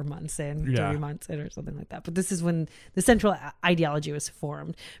 4 months in, 3 months in or something like that. But this is when the central ideology was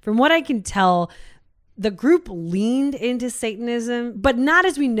formed. From what I can tell, the group leaned into Satanism, but not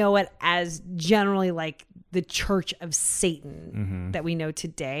as we know it as generally like the Church of Satan that we know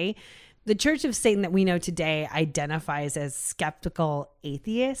today. The Church of Satan that we know today identifies as skeptical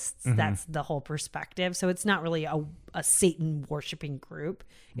atheists. That's the whole perspective. So it's not really a Satan worshiping group.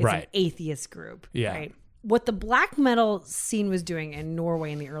 It's an atheist group, right? What the black metal scene was doing in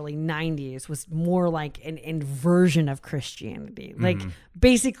Norway in the early 90s was more like an inversion of Christianity, like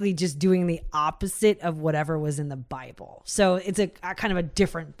basically just doing the opposite of whatever was in the Bible. So it's a kind of a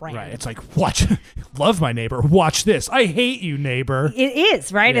different brand. Right. It's like, watch, love my neighbor. Watch this. I hate you, neighbor. It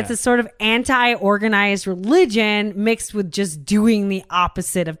is, right? Yeah. It's a sort of anti-organized religion mixed with just doing the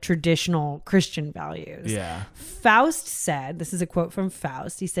opposite of traditional Christian values. Yeah. Faust said, this is a quote from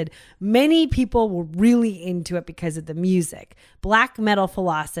Faust, he said, many people were really into it because of the music, black metal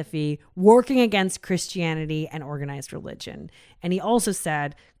philosophy, working against Christianity and organized religion. And he also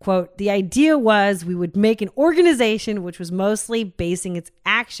said, quote, the idea was we would make an organization which was mostly basing its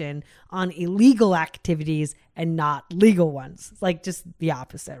action on illegal activities and not legal ones. It's like just the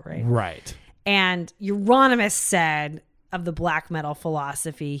opposite, right? Right. And Euronymous said of the black metal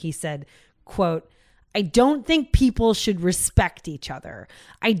philosophy, he said, quote, I don't think people should respect each other.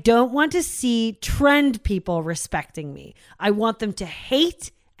 I don't want to see trend people respecting me. I want them to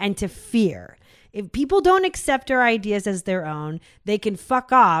hate and to fear. If people don't accept our ideas as their own, they can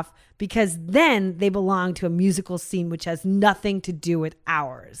fuck off because then they belong to a musical scene which has nothing to do with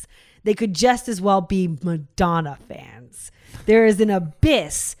ours. They could just as well be Madonna fans. There is an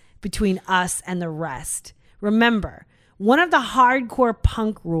abyss between us and the rest. Remember, one of the hardcore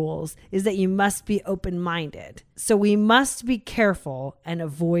punk rules is that you must be open-minded. So we must be careful and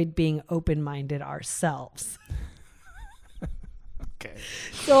avoid being open-minded ourselves. Okay.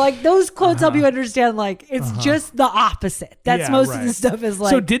 So like those quotes help you understand like it's just the opposite. That's most of the stuff is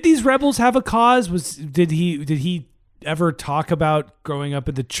like. So did these rebels have a cause? Did he ever talk about growing up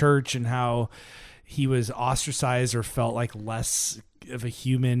in the church and how he was ostracized or felt like less of a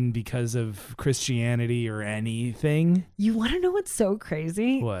human because of Christianity or anything? You want to know what's so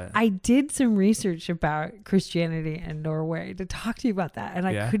crazy? What? I did some research about Christianity in Norway to talk to you about that, and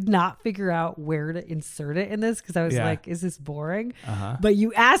I could not figure out where to insert it in this because I was like, is this boring? But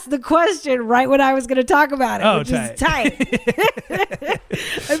you asked the question right when I was going to talk about it, which is tight.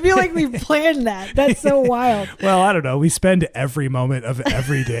 I feel like we planned that. That's so wild. Well, I don't know. We spend every moment of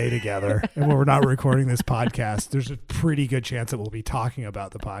every day together, and when we're not recording this podcast, there's a pretty good chance that we'll be talking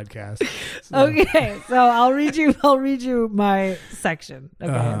about the podcast. So. Okay, so I'll read you my section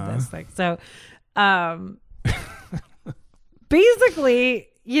of this thing. So basically,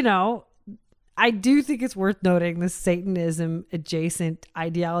 you know, I do think it's worth noting the Satanism adjacent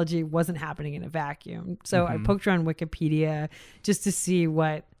ideology wasn't happening in a vacuum. So I poked around Wikipedia just to see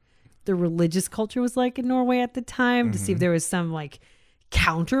what the religious culture was like in Norway at the time, to see if there was some like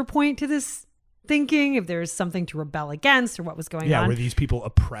counterpoint to this thinking, if there was something to rebel against or what was going on. Yeah, were these people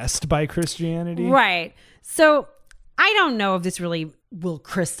oppressed by Christianity? Right. So I don't know if this really will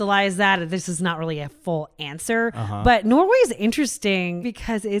crystallize that. This is not really a full answer. But Norway is interesting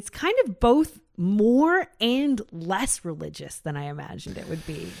because it's kind of both more and less religious than I imagined it would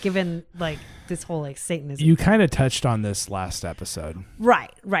be, given like this whole like Satanism. You kind of touched on this last episode.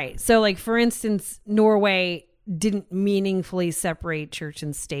 Right. So like, for instance, Norway didn't meaningfully separate church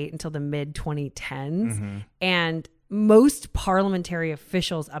and state until the mid 2010s. And most parliamentary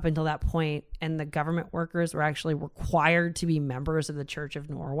officials up until that point and the government workers were actually required to be members of the Church of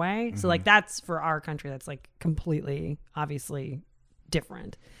Norway. So like that's, for our country, that's like completely obviously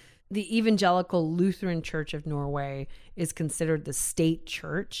different. the Evangelical Lutheran Church of Norway is considered the state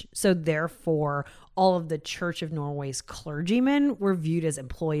church. So therefore, all of the Church of Norway's clergymen were viewed as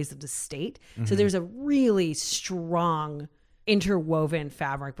employees of the state. So there's a really strong interwoven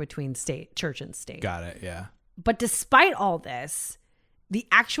fabric between church and state. Got it. Yeah. But despite all this, the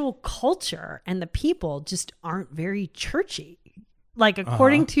actual culture and the people just aren't very churchy. Like,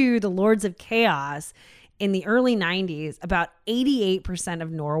 according to the Lords of Chaos, in the early 90s, about 88%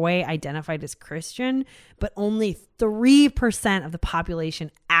 of Norway identified as Christian, but only 3% of the population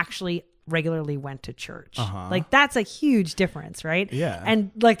actually regularly went to church. Like, that's a huge difference, right? Yeah.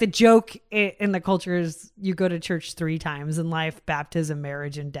 And like the joke in the culture is you go to church 3 times in life: baptism,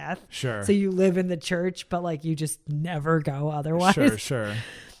 marriage, and death. Sure. So you live in the church, but like you just never go otherwise. Sure.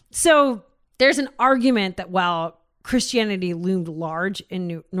 So there's an argument that while Christianity loomed large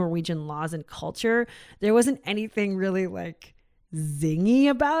in Norwegian laws and culture, there wasn't anything really like zingy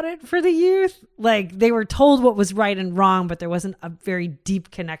about it for the youth. Like, they were told what was right and wrong, but there wasn't a very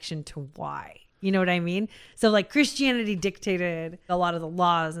deep connection to why. You know what I mean? So like Christianity dictated a lot of the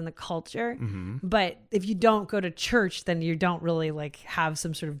laws and the culture, but if you don't go to church, then you don't really like have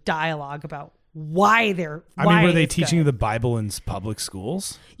some sort of dialogue about why they're. I mean, were they teaching the Bible in public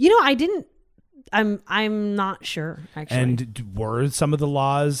schools? You know, I didn't. I'm not sure, actually. And were some of the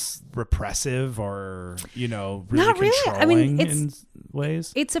laws repressive or, you know, really not really. I mean, in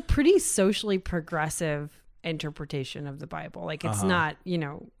ways? It's a pretty socially progressive interpretation of the Bible. Like, it's not, you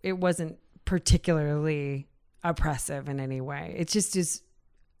know, it wasn't particularly oppressive in any way. It just is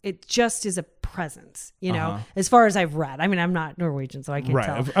a presence, you know, as far as I've read. I mean, I'm not Norwegian, so I can't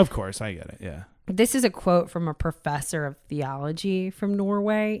tell. Of course, I get it. Yeah. This is a quote from a professor of theology from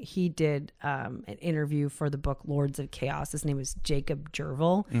Norway. He did an interview for the book Lords of Chaos. His name is Jacob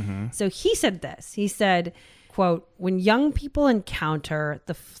Jervel. So he said this. He said, quote, "When young people encounter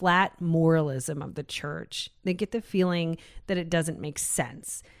the flat moralism of the church, they get the feeling that it doesn't make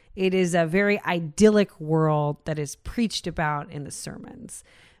sense. It is a very idyllic world that is preached about in the sermons.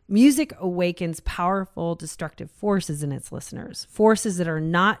 Music awakens powerful destructive forces in its listeners, forces that are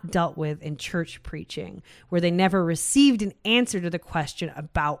not dealt with in church preaching, where they never received an answer to the question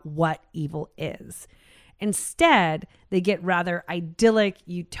about what evil is. Instead, they get rather idyllic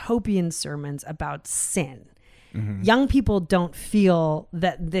utopian sermons about sin. Young people don't feel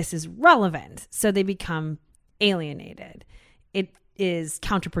that this is relevant, so they become alienated. It is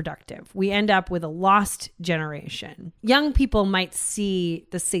counterproductive. We end up with a lost generation. Young people might see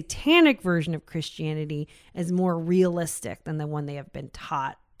the satanic version of Christianity as more realistic than the one they have been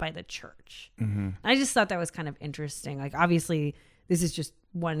taught by the church." I just thought that was kind of interesting. Like, obviously, this is just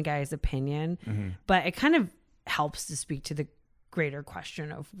one guy's opinion, but it kind of helps to speak to the greater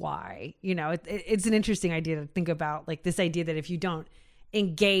question of why. You know, it's an interesting idea to think about, like this idea that if you don't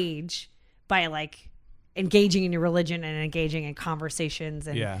engage by like engaging in your religion and engaging in conversations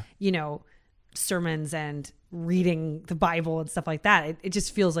and, you know, sermons and reading the Bible and stuff like that, it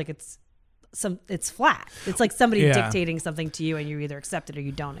just feels like it's flat. It's like somebody dictating something to you and you either accept it or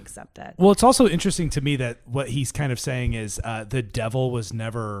you don't accept it. Well, it's also interesting to me that what he's kind of saying is the devil was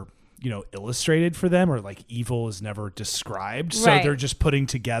never, you know, illustrated for them, or like evil is never described. So they're just putting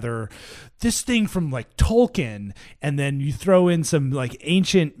together this thing from like Tolkien, and then you throw in some like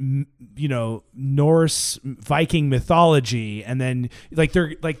ancient, you know, Norse Viking mythology, and then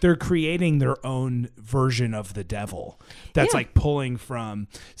they're creating their own version of the devil that's like pulling from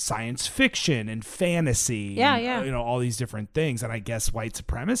science fiction and fantasy, and, you know, all these different things. And I guess white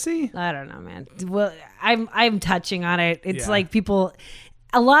supremacy. I don't know, man. Well, I'm touching on it. It's like people.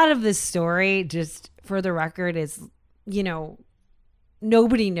 A lot of this story, just for the record, is, you know,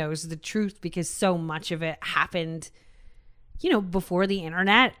 nobody knows the truth because so much of it happened, you know, before the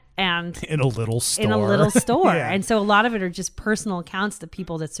internet and in a little store. And so a lot of it are just personal accounts to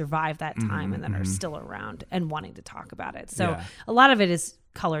people that survived that time and that are still around and wanting to talk about it. So a lot of it is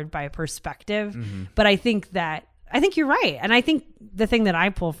colored by perspective. But I think you're right. And I think the thing that I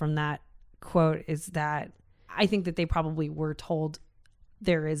pull from that quote is that I think that they probably were told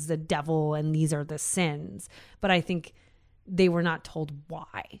there is the devil and these are the sins, but I think they were not told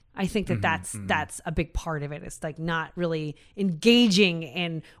why. I think that that's a big part of it. It's like not really engaging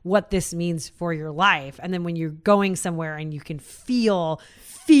in what this means for your life. And then when you're going somewhere and you can feel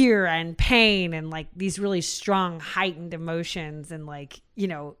fear and pain and like these really strong heightened emotions and like, you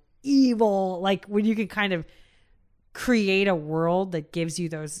know, evil, like when you can kind of create a world that gives you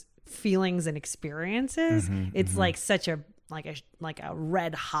those feelings and experiences, it's like such a like a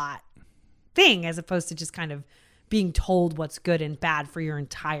red hot thing, as opposed to just kind of being told what's good and bad for your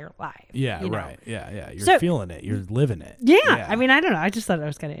entire life. Yeah, you know? right. Yeah. You're feeling it. You're living it. Yeah. I mean, I don't know. I just thought it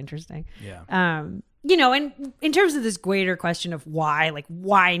was kind of interesting. Yeah. You know, and in terms of this greater question of why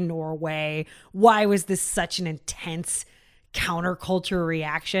Norway? Why was this such an intense counterculture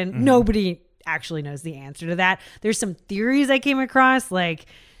reaction? Nobody actually knows the answer to that. There's some theories I came across, like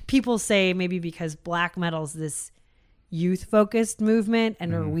people say maybe because black metal's this youth-focused movement,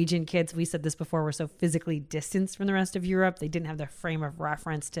 and Norwegian kids, we said this before, were so physically distanced from the rest of Europe, they didn't have the frame of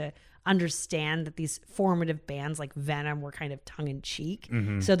reference to understand that these formative bands like Venom were kind of tongue-in-cheek.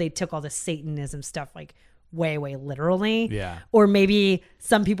 So they took all the Satanism stuff like way literally. Yeah. Or maybe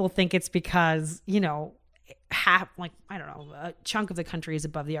some people think it's because, you know, a chunk of the country is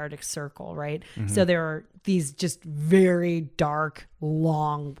above the Arctic Circle, right? So there are these just very dark,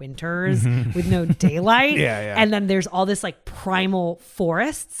 long winters with no daylight. And then there's all this like primal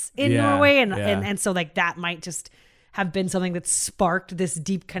forests in Norway. And so like that might just have been something that sparked this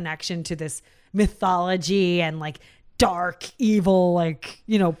deep connection to this mythology and like dark, evil, like,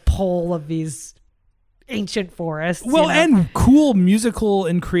 you know, pole of these ancient forests. Well, you know? and cool musical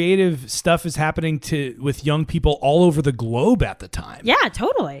and creative stuff is happening with young people all over the globe at the time. Yeah,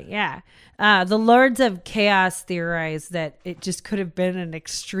 totally. Yeah. The Lords of Chaos theorize that it just could have been an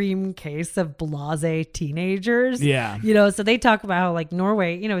extreme case of blasé teenagers. Yeah. You know, so they talk about how like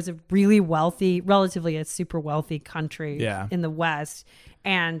Norway, you know, is a really wealthy, relatively a super wealthy country in the West.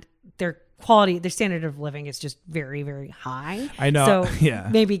 And their standard of living is just very, very high. I know. So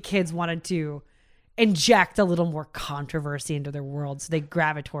maybe kids wanted to inject a little more controversy into their world. So they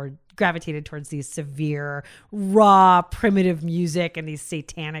gravitated towards these severe, raw, primitive music and these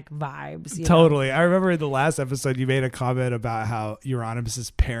satanic vibes. Totally. I remember in the last episode, you made a comment about how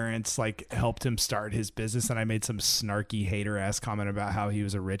Euronymous' parents like helped him start his business. And I made some snarky hater-ass comment about how he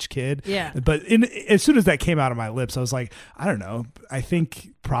was a rich kid. Yeah. But as soon as that came out of my lips, I was like, I don't know. I think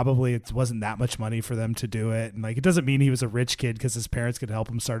probably it wasn't that much money for them to do it. And like, it doesn't mean he was a rich kid because his parents could help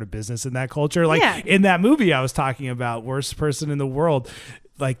him start a business in that culture. Like in that movie I was talking about, Worst Person in the World,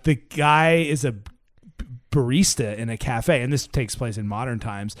 like the guy is a barista in a cafe, and this takes place in modern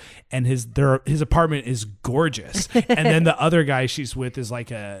times, and his apartment is gorgeous. And then the other guy she's with is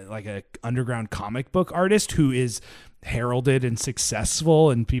like a underground comic book artist who is heralded and successful,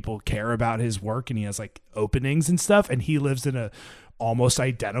 and people care about his work, and he has like openings and stuff, and he lives in a almost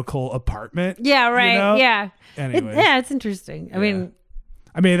identical apartment. Yeah, right. You know? Yeah. Anyway. It's interesting.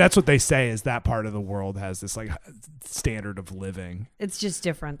 I mean, that's what they say, is that part of the world has this like standard of living. It's just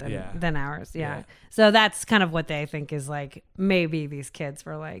different than ours. Yeah. So that's kind of what they think is like, maybe these kids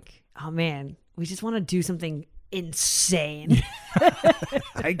were like, oh man, we just want to do something insane.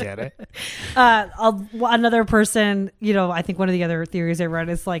 I get it. Another person, you know, I think one of the other theories I read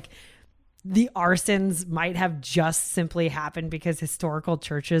is like, the arsons might have just simply happened because historical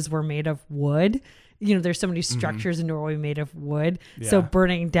churches were made of wood. You know, there's so many structures in Norway made of wood. Yeah. So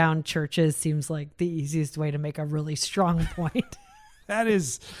burning down churches seems like the easiest way to make a really strong point. That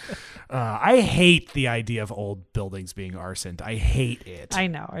is, I hate the idea of old buildings being arsoned. I hate it. I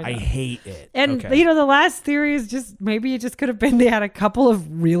know. I hate it. And, you know, the last theory is just maybe it just could have been they had a couple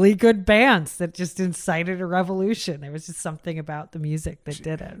of really good bands that just incited a revolution. There was just something about the music that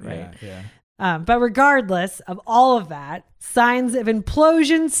did it, right? Yeah. But regardless of all of that, signs of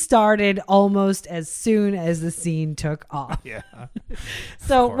implosion started almost as soon as the scene took off. Yeah.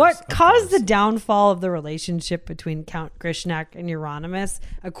 So what caused the downfall of the relationship between Count Grishnak and Euronymous,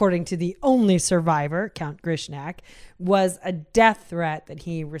 according to the only survivor, Count Grishnak, was a death threat that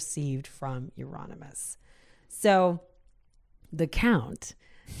he received from Euronymous. So the Count,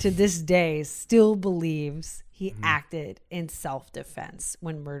 to this day, still believes he acted in self-defense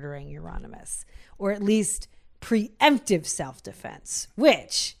when murdering Euronymous, or at least preemptive self-defense,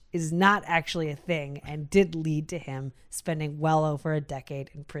 which is not actually a thing and did lead to him spending well over a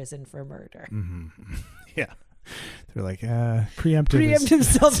decade in prison for murder. Yeah. They're like, preemptive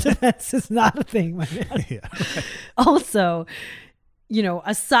self-defense is not a thing, my man. Yeah. Also, you know,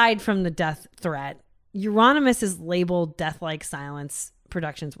 aside from the death threat, Euronymous' labeled Death Like Silence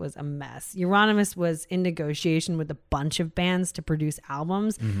Productions was a mess. Euronymous was in negotiation with a bunch of bands to produce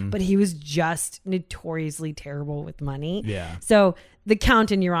albums, but he was just notoriously terrible with money. Yeah. So the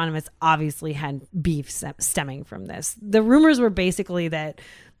Count and Euronymous obviously had beef stemming from this. The rumors were basically that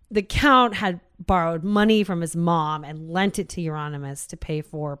the Count had borrowed money from his mom and lent it to Euronymous to pay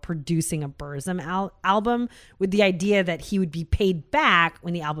for producing a Burzum album, with the idea that he would be paid back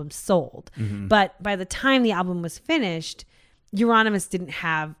when the album sold. But by the time the album was finished, Euronymous didn't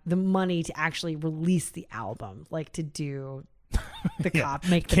have the money to actually release the album, like to do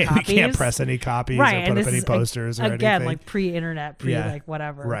make the We copies. can't press any copies Right, or and put up this any is, posters or again, anything. like pre-internet, like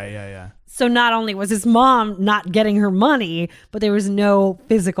whatever. Right, yeah. So not only was his mom not getting her money, but there was no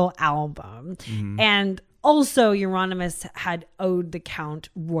physical album. And also Euronymous had owed the Count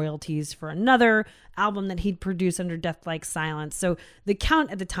royalties for another album that he'd produced under Death Like Silence. So the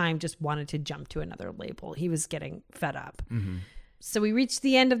Count at the time just wanted to jump to another label. He was getting fed up. So we reached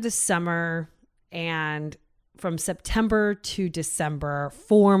the end of the summer, and from September to December,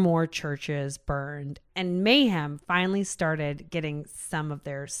 4 more churches burned, and Mayhem finally started getting some of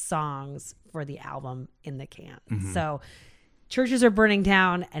their songs for the album in the can. So churches are burning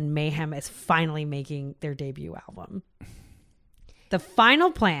down, and Mayhem is finally making their debut album. The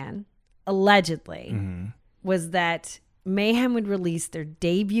final plan, allegedly, was that Mayhem would release their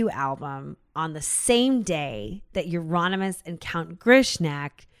debut album on the same day that Euronymous and Count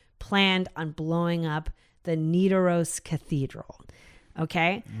Grishnak planned on blowing up the Nidaros Cathedral.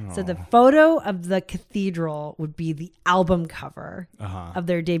 Okay? So the photo of the cathedral would be the album cover of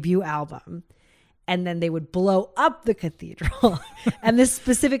their debut album. And then they would blow up the cathedral. And this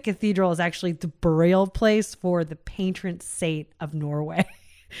specific cathedral is actually the burial place for the patron saint of Norway.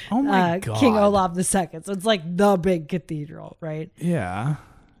 Oh my God. King Olav II. So it's like the big cathedral, right? Yeah.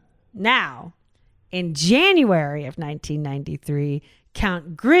 Now, in January of 1993,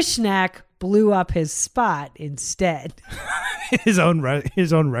 Count Grishnak blew up his spot instead. his own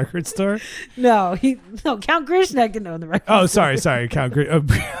record store? No, Count Grishnak didn't own the record Oh, store. sorry, Count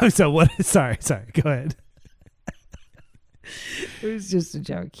so what? Sorry. Go ahead. It was just a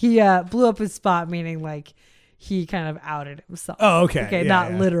joke. He blew up his spot, meaning like he kind of outed himself. Oh, okay. Okay, Yeah,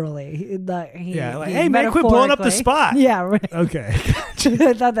 not yeah. literally. Hey man, quit blowing up the spot. Yeah, right. Okay.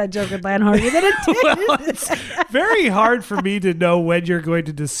 I thought that joke would land harder than it did. Well, it's very hard for me to know when you're going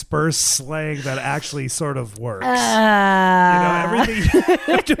to disperse slang that actually sort of works. Everything you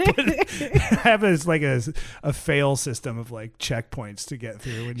have to have is like a fail system of like checkpoints to get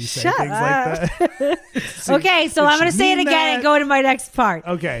through when you say Shut things up. like that. Okay, so I'm going to say it again and go to my next part.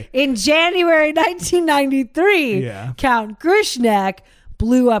 Okay. In January 1993, Yeah. Count Grishnak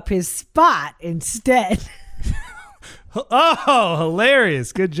blew up his spot instead. Oh,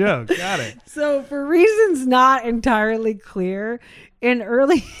 hilarious. Good joke. Got it. So for reasons not entirely clear, in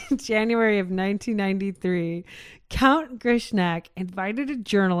early January of 1993, Count Grishnak invited a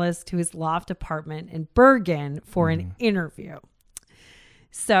journalist to his loft apartment in Bergen for an interview.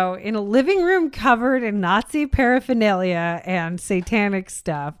 So in a living room covered in Nazi paraphernalia and satanic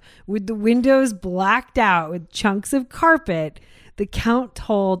stuff, with the windows blacked out with chunks of carpet, the Count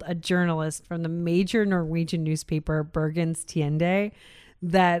told a journalist from the major Norwegian newspaper Bergens Tidende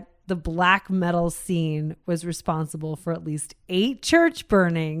that the black metal scene was responsible for at least 8 church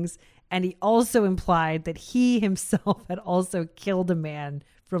burnings, and he also implied that he himself had also killed a man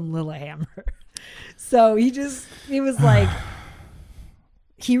from Lillehammer. So he was like,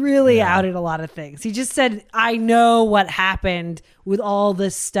 he really outed a lot of things. He just said, I know what happened with all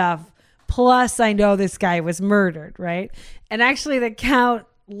this stuff. Plus, I know this guy was murdered, right? And actually, the Count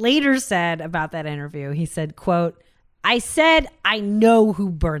later said about that interview, he said, quote, I said, I know who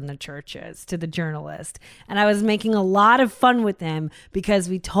burned the churches to the journalist. And I was making a lot of fun with him because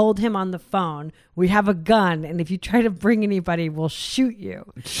we told him on the phone, we have a gun. And if you try to bring anybody, we'll shoot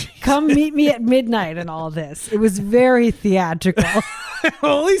you. Come meet me at midnight and all this. It was very theatrical.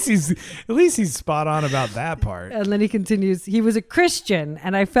 Well, at least he's spot on about that part. And then he continues, he was a Christian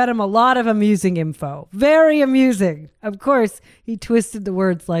and I fed him a lot of amusing info. Very amusing. Of course, he twisted the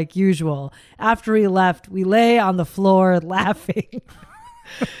words like usual. After he left, we lay on the floor laughing.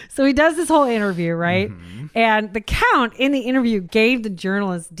 So he does this whole interview, right? Mm-hmm. And the Count in the interview gave the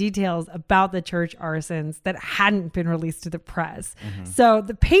journalist details about the church arsons that hadn't been released to the press. Mm-hmm. So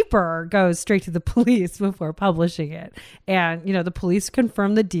the paper goes straight to the police before publishing it. And, the police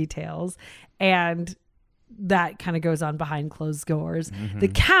confirm the details, and that kind of goes on behind closed doors. Mm-hmm. The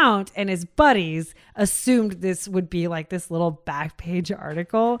Count and his buddies assumed this would be like this little back page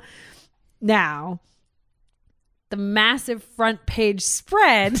article. Now, the massive front page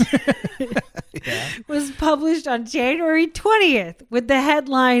spread was published on January 20th with the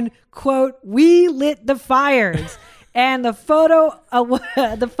headline, quote, "We lit the fires." And the photo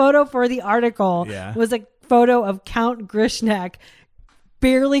for the article was a photo of Count Grishnak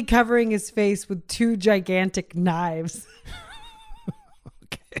barely covering his face with 2 gigantic knives.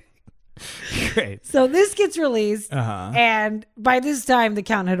 Great. So this gets released, and by this time, the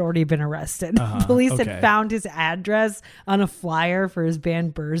Count had already been arrested. Police had found his address on a flyer for his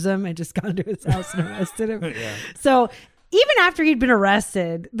band Burzum and just gone to his house and arrested him. So even after he'd been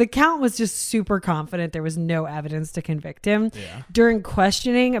arrested, the Count was just super confident there was no evidence to convict him. Yeah. During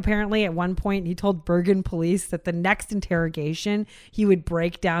questioning, apparently at one point, he told Bergen police that the next interrogation, he would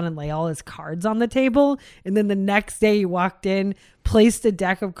break down and lay all his cards on the table. And then the next day he walked in, placed a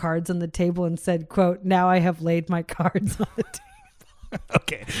deck of cards on the table and said, quote, "Now I have laid my cards on the table."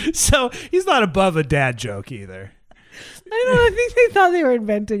 Okay. So he's not above a dad joke either. I don't know. I think they thought they were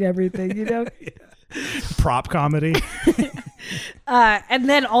inventing everything, you know? Yeah. Prop comedy. And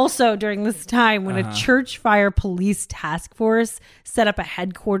then also during this time when a church fire police task force set up a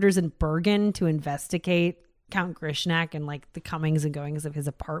headquarters in Bergen to investigate Count Grishnak and like the comings and goings of his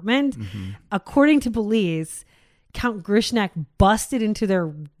apartment. According to police, Count Grishnak busted into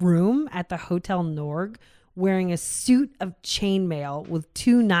their room at the Hotel Norg wearing a suit of chainmail with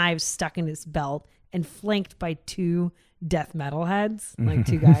 2 knives stuck in his belt and flanked by 2 death metal heads, like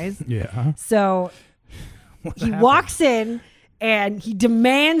 2 guys. Yeah. So he walks in and he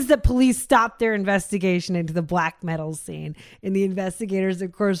demands that police stop their investigation into the black metal scene. And the investigators,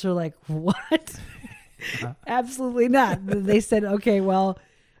 of course, are like, what? Absolutely not. They said, okay, well,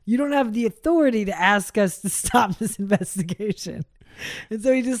 you don't have the authority to ask us to stop this investigation. And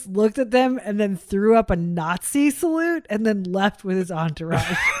so he just looked at them and then threw up a Nazi salute and then left with his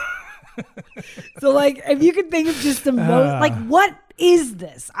entourage. So, like, if you could think of just the most, like, what is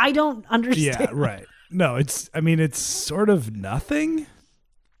this? I don't understand. Yeah, right. No, it's sort of nothing.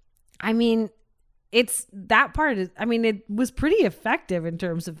 I mean, it's that part is, I mean, it was pretty effective in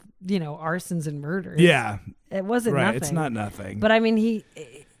terms of, you know, arsons and murders. Yeah. It wasn't right. nothing. It's not nothing. But I mean,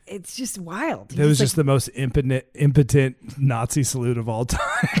 it's just wild. It was just the most impotent Nazi salute of all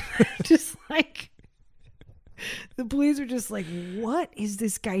time. Just like, the police were just like, what is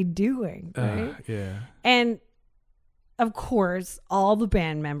this guy doing? Right? Yeah. And of course, all the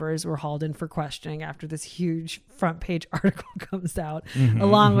band members were hauled in for questioning after this huge front page article comes out,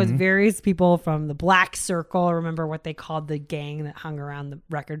 along with various people from the Black Circle. Remember what they called the gang that hung around the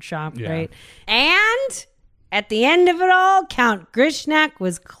record shop, right? And at the end of it all, Count Grishnak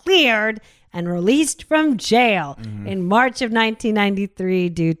was cleared and released from jail in March of 1993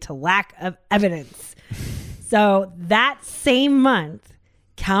 due to lack of evidence. So that same month,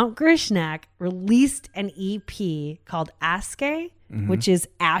 Count Grishnak released an EP called Aske, which is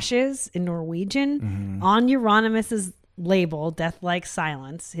ashes in Norwegian, on Euronymous' label, Death Like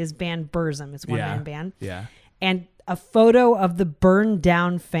Silence. His band Burzum is one-man band. Yeah. And a photo of the burned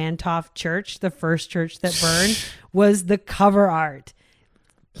down Fantoft Church, the first church that burned, was the cover art.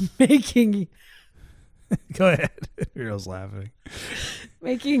 Making... Go ahead. Muriel's laughing.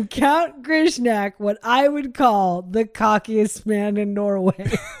 Making Count Grishnak what I would call the cockiest man in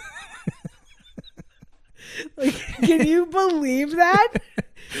Norway. Like, can you believe that?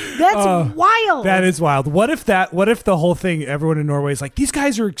 That's wild. That is wild. What if the whole thing, everyone in Norway is like, these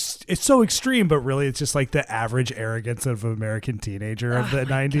guys are, it's so extreme, but really it's just like the average arrogance of an American teenager of the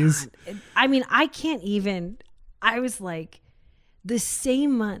 90s. God. I mean, I was like, the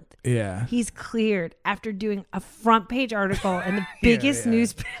same month, he's cleared after doing a front page article in the biggest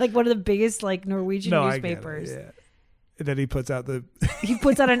newspaper, like one of the biggest like Norwegian newspapers. And then he puts out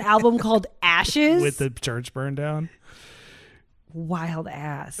an album called Ashes with the church burned down. Wild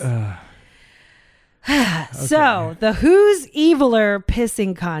ass. So the Who's Eviler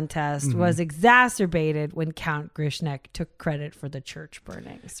pissing contest was exacerbated when Count Grishnak took credit for the church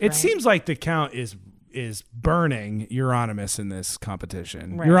burnings. It seems like the Count is burning Euronymous in this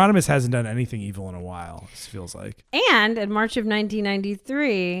competition. Right. Euronymous hasn't done anything evil in a while, it feels like. And in March of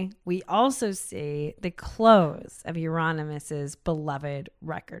 1993, we also see the close of Euronymous' beloved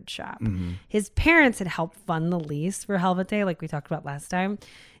record shop. His parents had helped fund the lease for Helvete, like we talked about last time.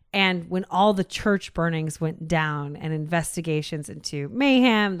 And when all the church burnings went down and investigations into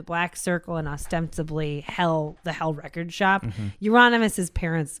Mayhem, the Black Circle, and ostensibly the Hell record shop, Euronymous'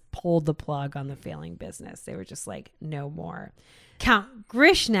 parents pulled the plug on the failing business. They were just like, no more. Count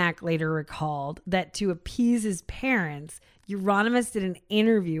Grishnak later recalled that to appease his parents, Euronymous did an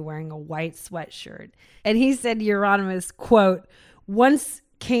interview wearing a white sweatshirt. And he said Euronymous, quote, once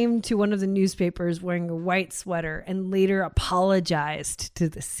came to one of the newspapers wearing a white sweater and later apologized to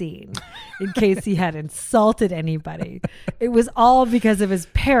the scene in case he had insulted anybody. It was all because of his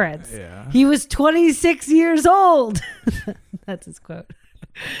parents. Yeah. He was 26 years old. That's his quote.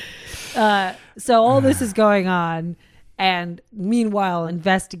 So all this is going on. And meanwhile,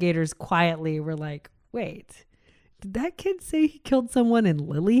 investigators quietly were like, wait, did that kid say he killed someone in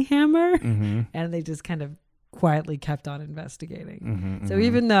Lillehammer? And they just kind of quietly kept on investigating. So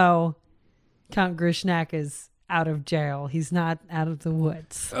even though Count Grishnak is out of jail. He's not out of the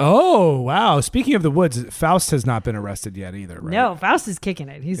woods. Oh, wow. Speaking of the woods, Faust has not been arrested yet either, right? No, Faust is kicking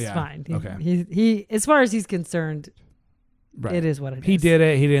it. He's fine. He as far as he's concerned, it is what it is. He did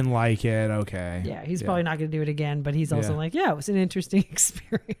it. He didn't like it. Okay. Yeah, he's probably not going to do it again, but he's also like, it was an interesting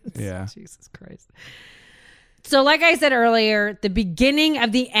experience. Yeah. Jesus Christ. So like I said earlier, the beginning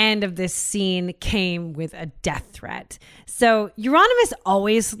of the end of this scene came with a death threat. So Euronymous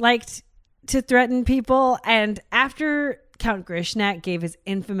always liked to threaten people. And after Count Grishnak gave his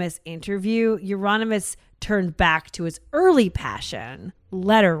infamous interview, Euronymous turned back to his early passion,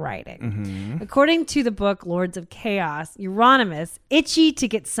 letter writing. According to the book Lords of Chaos, Euronymous, itchy to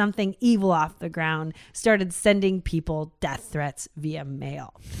get something evil off the ground, started sending people death threats via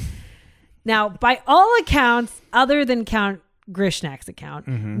mail. Now, by all accounts, other than Count Grishnak's account,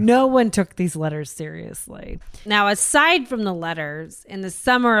 no one took these letters seriously. Now, aside from the letters, in the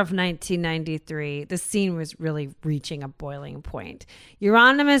summer of 1993, the scene was really reaching a boiling point.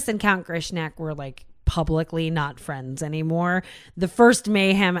 Euronymous and Count Grishnak were like publicly not friends anymore. The first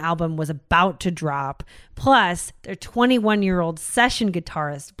Mayhem album was about to drop. Plus, their 21-year-old session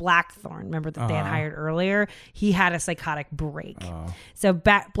guitarist, Blackthorn, remember that they had hired earlier? He had a psychotic break. So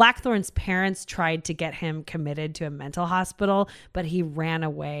Blackthorn's parents tried to get him committed to a mental hospital, but he ran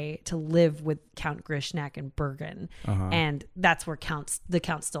away to live with Count Grishnak in Bergen. And that's where the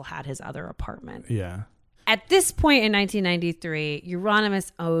Count still had his other apartment. Yeah. At this point in 1993,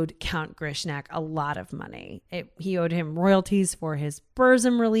 Euronymous owed Count Grishnak a lot of money. He owed him royalties for his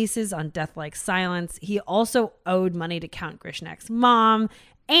Burzum releases on Death Like Silence. He also owed money to Count Grishnak's mom.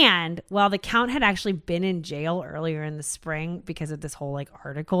 And while the Count had actually been in jail earlier in the spring because of this whole like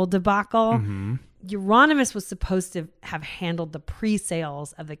article debacle, Euronymous was supposed to have handled the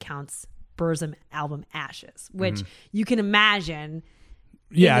pre-sales of the Count's Burzum album Ashes, which you can imagine...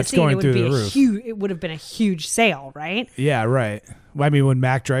 Yeah, it's going through the roof. It would have been a huge sale, right? Yeah, right. Well, I mean, when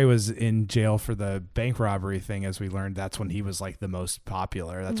Mac Dre was in jail for the bank robbery thing, as we learned, that's when he was like the most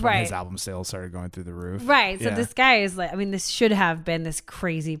popular. That's when his album sales started going through the roof. Right. So this guy is like, I mean, this should have been this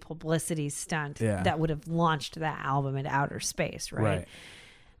crazy publicity stunt that would have launched that album into outer space, right?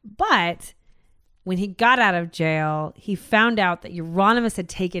 But when he got out of jail, he found out that Euronymous had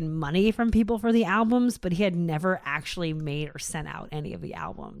taken money from people for the albums, but he had never actually made or sent out any of the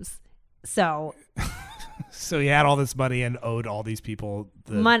albums. So he had all this money and owed all these people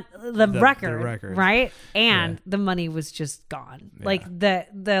the record, right? And the money was just gone. Yeah. Like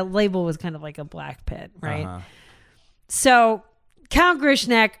the label was kind of like a black pit, right? So Count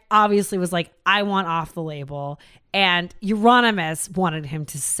Grishnak obviously was like, I want off the label. And Euronymous wanted him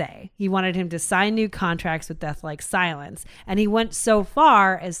to stay. He wanted him to sign new contracts with Death Like Silence. And he went so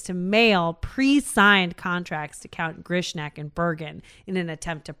far as to mail pre-signed contracts to Count Grishnak in Bergen in an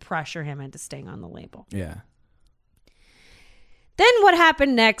attempt to pressure him into staying on the label. Yeah. Then what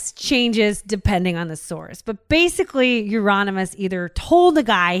happened next changes depending on the source. But basically, Euronymous either told the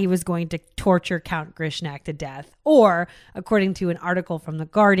guy he was going to torture Count Grishnak to death, or, according to an article from The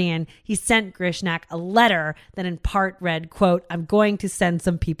Guardian, he sent Grishnak a letter that in part read, quote, "I'm going to send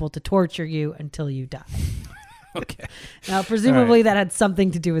some people to torture you until you die." Okay. Now, presumably that had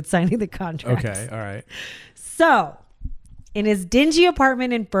something to do with signing the contract. Okay, all right. So... in his dingy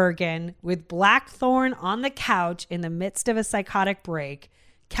apartment in Bergen, with Blackthorn on the couch in the midst of a psychotic break,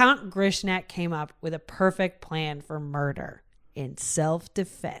 Count Grishnak came up with a perfect plan for murder in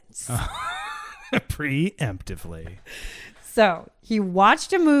self-defense. Preemptively. So he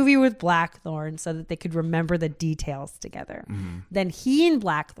watched a movie with Blackthorn so that they could remember the details together. Then he and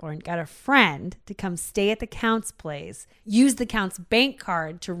Blackthorn got a friend to come stay at the Count's place, use the Count's bank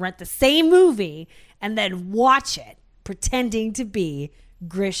card to rent the same movie, and then watch it, pretending to be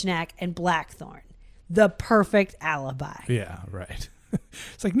Grishnak and Blackthorn. The perfect alibi. Yeah, right.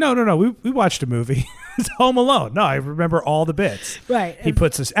 It's like, no. We watched a movie. It's Home Alone. No, I remember all the bits. Right. He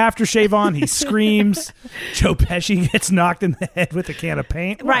puts his aftershave on. He screams. Joe Pesci gets knocked in the head with a can of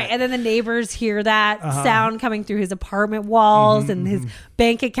paint. Right. And then the neighbors hear that sound coming through his apartment walls, and his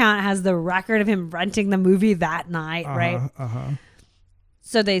bank account has the record of him renting the movie that night. Right.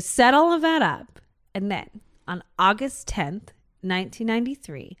 So they set all of that up. And then on August 10th,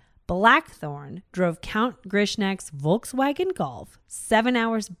 1993, Blackthorn drove Count Grishnak's Volkswagen Golf 7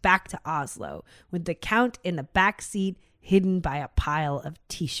 hours back to Oslo with the Count in the back seat hidden by a pile of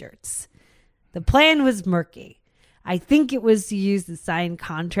T-shirts. The plan was murky. I think it was to use the signed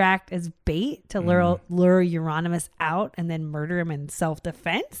contract as bait to lure Euronymous out and then murder him in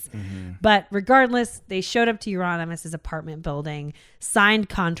self-defense. But regardless, they showed up to Euronymous' apartment building, signed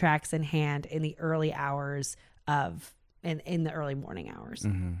contracts in hand in the early hours in the early morning hours.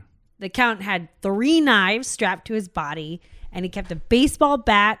 The Count had 3 knives strapped to his body, and he kept a baseball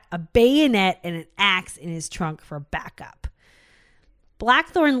bat, a bayonet, and an axe in his trunk for backup.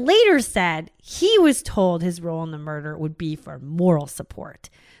 Blackthorne later said he was told his role in the murder would be for moral support.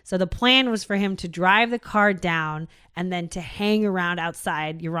 So the plan was for him to drive the car down and then to hang around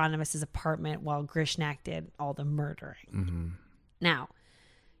outside Euronymous' apartment while Grishnak did all the murdering. Mm-hmm. Now,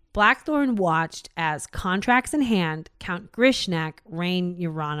 Blackthorne watched as, contracts in hand, Count Grishnak rang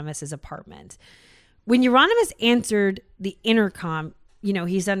Euronymous' apartment. When Euronymous answered the intercom,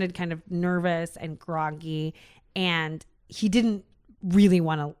 he sounded kind of nervous and groggy, and he didn't really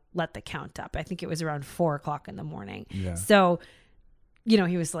want to let the Count up. I think it was around 4:00 in the morning. Yeah. So,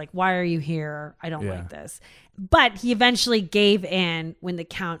 he was like, why are you here? I don't like this. But he eventually gave in when the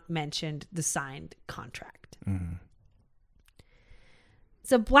Count mentioned the signed contract. Mm-hmm.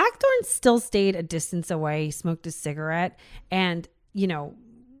 So Blackthorne still stayed a distance away. He smoked a cigarette and,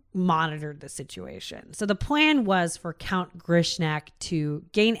 monitored the situation. So the plan was for Count Grishnak to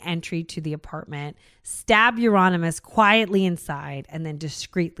gain entry to the apartment, stab Euronymous quietly inside, and then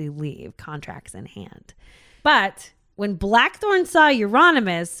discreetly leave, contracts in hand. But when Blackthorne saw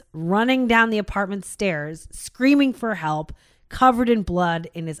Euronymous running down the apartment stairs, screaming for help, covered in blood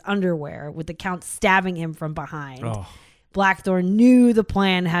in his underwear, with the Count stabbing him from behind, Blackthorne knew the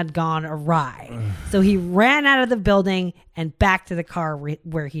plan had gone awry. So he ran out of the building and back to the car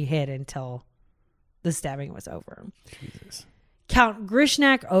where he hid until the stabbing was over. Jesus. Count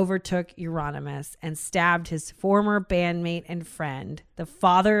Grishnak overtook Euronymous and stabbed his former bandmate and friend, the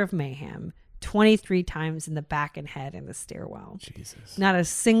father of mayhem, 23 times in the back and head in the stairwell. Jesus. Not a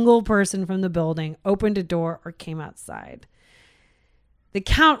single person from the building opened a door or came outside. The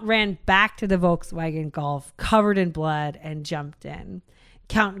Count ran back to the Volkswagen Golf, covered in blood, and jumped in.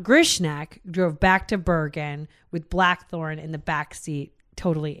 Count Grishnak drove back to Bergen with Blackthorne in the back seat,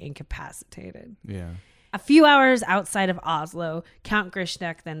 totally incapacitated. Yeah. A few hours outside of Oslo, Count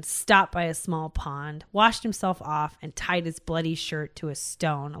Grishnak then stopped by a small pond, washed himself off, and tied his bloody shirt to a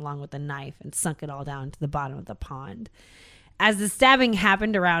stone along with a knife and sunk it all down to the bottom of the pond. As the stabbing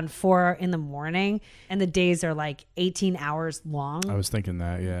happened around 4 a.m, and the days are like 18 hours long. I was thinking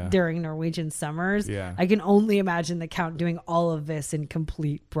that, yeah. During Norwegian summers. Yeah. I can only imagine the Count doing all of this in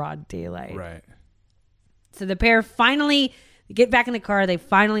complete broad daylight. Right. So the pair finally get back in the car. They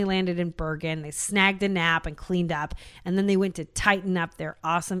finally landed in Bergen. They snagged a nap and cleaned up. And then they went to tighten up their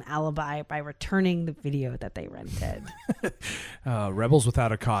awesome alibi by returning the video that they rented. Rebels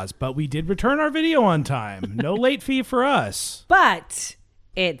without a cause. But we did return our video on time. No late fee for us. But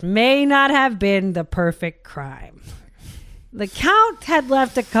it may not have been the perfect crime. The Count had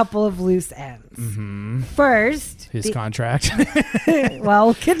left a couple of loose ends. Mm-hmm. First, his contract. Well,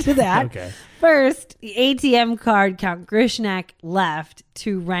 we'll get to that. Okay. First, the ATM card Count Grishnak left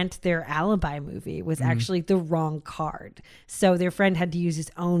to rent their alibi movie was actually the wrong card. So their friend had to use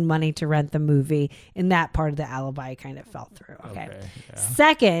his own money to rent the movie, and that part of the alibi kind of fell through. Okay. Yeah.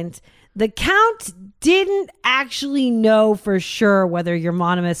 Second, the Count didn't actually know for sure whether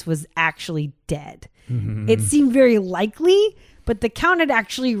Euronymous was actually dead. Mm-hmm. It seemed very likely, but the Count had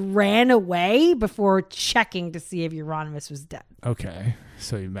actually ran away before checking to see if Euronymous was dead. Okay.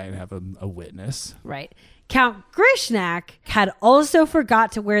 So you might have a witness. Right. Count Grishnak had also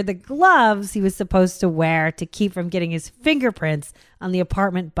forgot to wear the gloves he was supposed to wear to keep from getting his fingerprints on the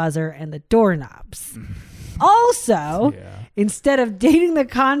apartment buzzer and the doorknobs. Also, instead of dating the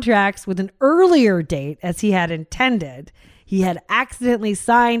contracts with an earlier date as he had intended, he had accidentally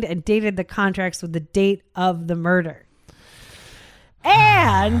signed and dated the contracts with the date of the murder.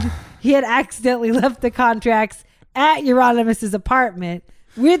 And he had accidentally left the contracts at Euronymous' apartment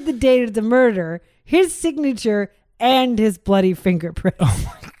with the date of the murder, his signature, and his bloody fingerprint. Oh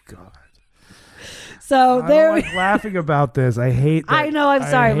my God. So I there don't like laughing about this. I hate that. I know, I'm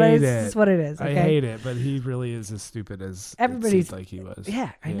sorry, but it's just what it is. Okay? I hate it, but he really is as stupid as Everybody's it seems like he was.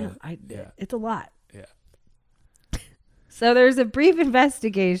 Yeah, I know. It's a lot. Yeah. So there's a brief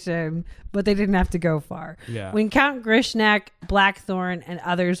investigation, but they didn't have to go far. Yeah. When Count Grishnak, Blackthorne, and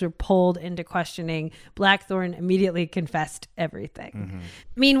others were pulled into questioning, Blackthorne immediately confessed everything. Mm-hmm.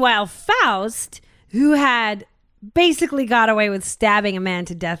 Meanwhile, Faust, who had basically got away with stabbing a man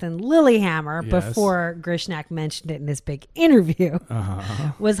to death in Lilyhammer before Grishnak mentioned it in his big interview,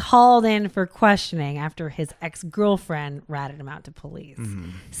 was hauled in for questioning after his ex-girlfriend ratted him out to police.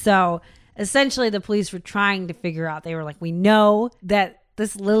 So essentially the police were trying to figure out, they were like, we know that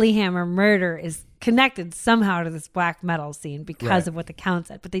this Lilyhammer murder is connected somehow to this black metal scene because of what the Count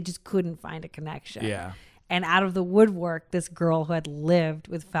said, but they just couldn't find a connection. Yeah. And out of the woodwork, this girl who had lived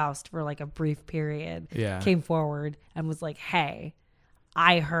with Faust for like a brief period came forward and was like, hey,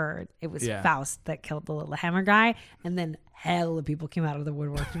 I heard it was Yeah. Faust that killed the Lillehammer guy. And then hell of people came out of the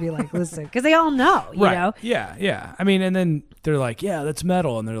woodwork to be like, listen, because they all know, you know? Yeah, yeah. I mean, and then they're like, yeah, that's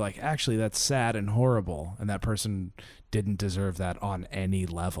metal. And they're like, actually, that's sad and horrible. And that person didn't deserve that on any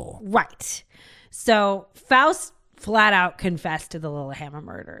level. Right. So Faust flat out confessed to the Lillehammer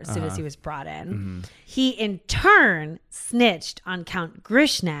murder as soon as he was brought in. Mm-hmm. He in turn snitched on Count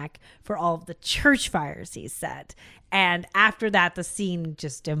Grishnak for all of the church fires he set. And after that, the scene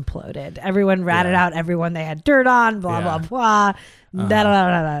just imploded. Everyone ratted out everyone they had dirt on, blah, blah, blah. Da, da,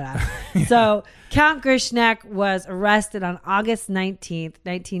 da, da, da. So Count Grishnak was arrested on August 19th,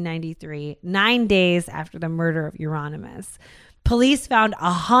 1993, 9 days after the murder of Euronymous. Police found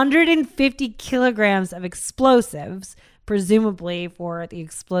 150 kilograms of explosives, presumably for the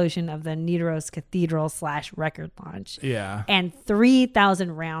explosion of the Nidaros Cathedral / record launch. Yeah. And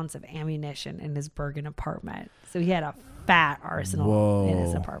 3,000 rounds of ammunition in his Bergen apartment. So he had a fat arsenal in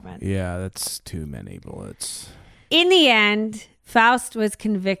his apartment. Yeah, that's too many bullets. In the end, Faust was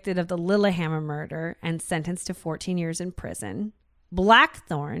convicted of the Lillehammer murder and sentenced to 14 years in prison.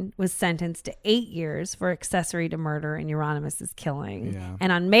 Blackthorn was sentenced to 8 years for accessory to murder in Euronymous' killing. Yeah.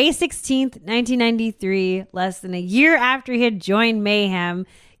 And on May 16th, 1993, less than a year after he had joined Mayhem,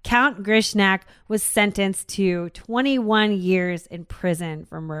 Count Grishnak was sentenced to 21 years in prison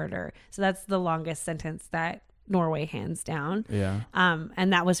for murder. So that's the longest sentence that Norway hands down. Yeah.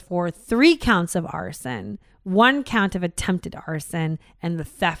 And that was for 3 counts of arson, 1 count of attempted arson, and the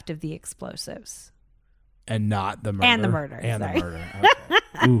theft of the explosives. And not the murder. And the murder. And sorry. the murder.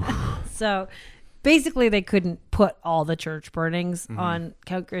 Okay. Ooh. So basically they couldn't put all the church burnings on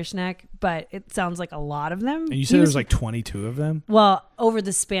Count Grishnak, but it sounds like a lot of them. And you said there was like 22 of them? Well, over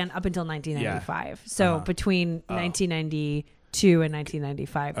the span up until 1995. So between 1992 and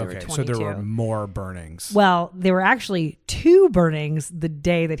 1995, there were 22. So there were more burnings. Well, there were actually 2 burnings the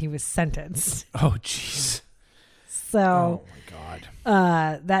day that he was sentenced. Oh, jeez. So Oh, my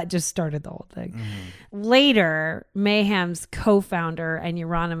God. that just started the whole thing. Later, Mayhem's co-founder and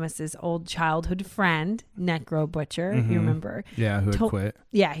Euronymous' old childhood friend, Necro Butcher, you remember? Yeah, who had quit.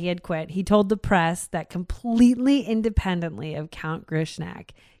 Yeah, he had quit. He told the press that completely independently of Count Grishnak,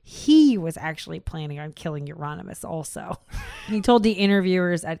 he was actually planning on killing Euronymous also. He told the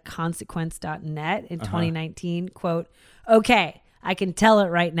interviewers at consequence.net in 2019, quote, "Okay, I can tell it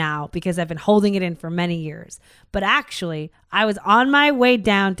right now because I've been holding it in for many years. But actually, I was on my way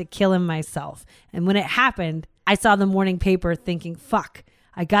down to kill him myself. And when it happened, I saw the morning paper thinking, fuck,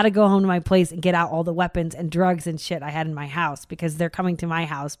 I got to go home to my place and get out all the weapons and drugs and shit I had in my house because they're coming to my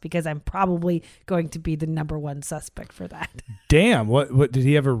house because I'm probably going to be the number 1 suspect for that." Damn. What did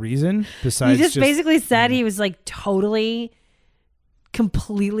he have a reason besides He just basically said he was like totally,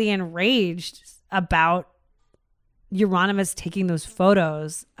 completely enraged about Euronymous taking those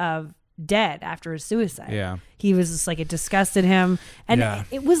photos of dead after his suicide. Yeah. He was just like, it disgusted him. And Yeah.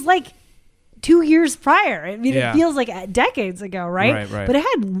 it was like 2 years prior. I mean, Yeah. it feels like decades ago, right? Right. But it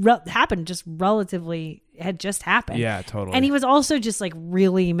had happened just relatively, it had just happened. Yeah, totally. And he was also just like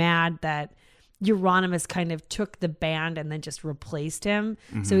really mad that Euronymous kind of took the band and then just replaced him.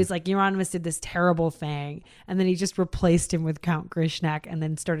 So he's like, Euronymous did this terrible thing, and then he just replaced him with Count Grishnak and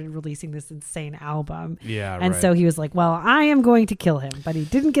then started releasing this insane album. Yeah, And right. so he was like, well, I am going to kill him, but he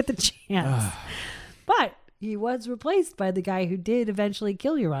didn't get the chance. But he was replaced by the guy who did eventually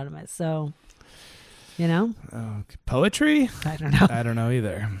kill Euronymous. So, you know, Poetry? I don't know. I don't know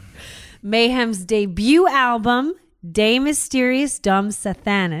either. Mayhem's debut album, De Mysterious Dom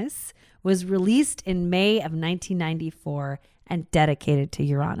Sathanis, was released in May of 1994 and dedicated to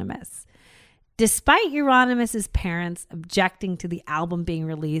Euronymous. Despite Euronymous' parents objecting to the album being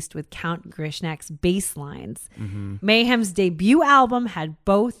released with Count Grishnak's bass lines, Mayhem's debut album had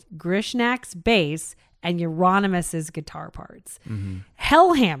both Grishnak's bass and Euronymous' guitar parts.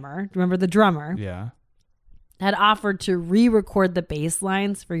 Hellhammer, remember the drummer, Yeah. had offered to re-record the bass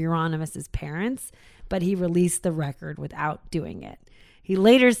lines for Euronymous' parents, but he released the record without doing it. He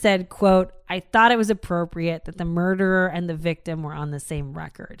later said, quote, "I thought it was appropriate that the murderer and the victim were on the same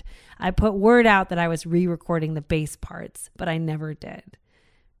record. I put word out that I was re-recording the bass parts, but I never did."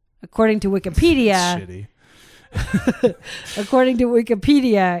 According to Wikipedia, Shitty.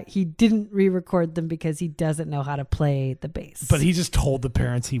 he didn't re-record them because he doesn't know how to play the bass. But he just told the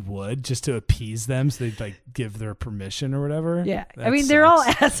parents he would just to appease them so they'd like give their permission or whatever. Yeah. That I mean, they're all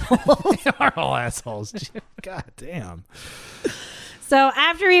sucks. assholes. They are all assholes. God damn. So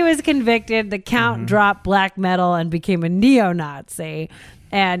after he was convicted, the Count dropped black metal and became a neo-Nazi.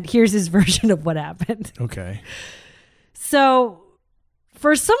 And here's his version of what happened. Okay. So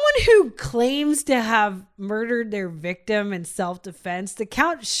For someone who claims to have murdered their victim in self-defense, the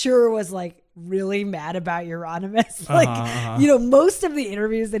Count sure was like really mad about Euronymous. Like, you know, most of the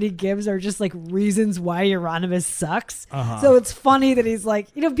interviews that he gives are just like reasons why Euronymous sucks. So it's funny that he's like,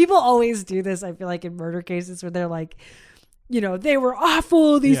 you know, people always do this, I feel like, in murder cases where they're like, you know, they were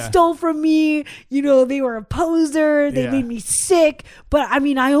awful. They stole from me. You know, they were a poser. They made me sick. But I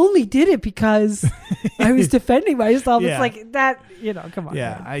mean, I only did it because I was defending myself. It's like that, you know, come on.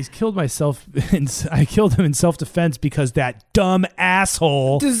 Yeah, man. I killed myself. I killed him in self-defense because that dumb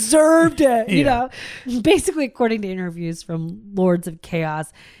asshole deserved it. You know, basically, according to interviews from Lords of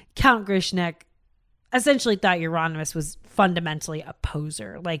Chaos, Count Grishnek essentially thought Euronymous was fundamentally a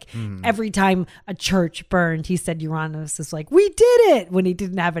poser. Like every time a church burned, he said Euronymous was like, we did it, when he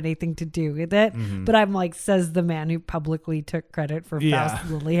didn't have anything to do with it. But I'm like, says the man who publicly took credit for Faust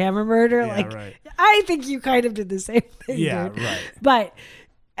Lilyhammer murder. I think you kind of did the same thing. Dude. But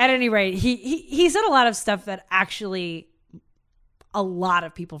at any rate, he said a lot of stuff that actually a lot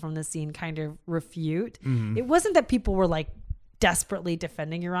of people from the scene kind of refute. It wasn't that people were like desperately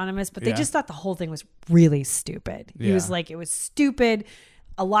defending Euronymous, but they just thought the whole thing was really stupid. He was like, it was stupid.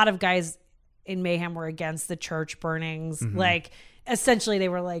 A lot of guys in Mayhem were against the church burnings. Like, essentially they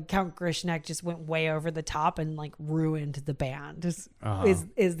were like, Count Grishnek just went way over the top and like ruined the band is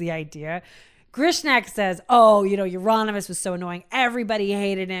the idea. Grishnek says, oh, you know, Euronymous was so annoying. Everybody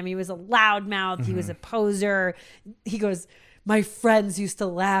hated him. He was a loudmouth. He was a poser. He goes, my friends used to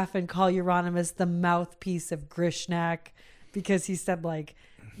laugh and call Euronymous the mouthpiece of Grishnek, because he said like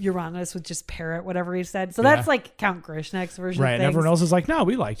Euronymous would just parrot whatever he said. So that's like Count Grishnek's version of things. And everyone else is like, no,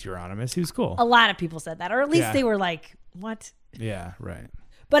 we liked Euronymous. He was cool. A lot of people said that, or at least they were like, what? Yeah, right.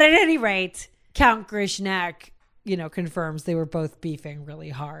 But at any rate, Count Grishnek, you know, confirms they were both beefing really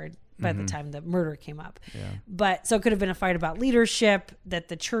hard by the time the murder came up. But so it could have been a fight about leadership, that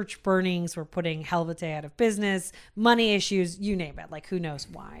the church burnings were putting Helvete out of business, money issues, you name it. Like, who knows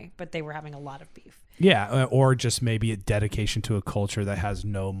why, but they were having a lot of beef. Yeah, or just maybe a dedication to a culture that has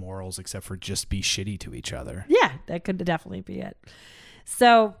no morals except for just be shitty to each other. Yeah, that could definitely be it.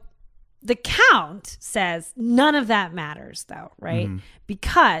 So the Count says none of that matters, though, right?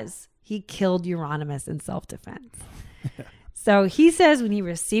 Because he killed Euronymous in self-defense. So he says when he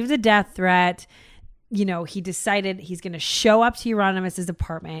received the death threat, you know, he decided he's going to show up to Euronymous'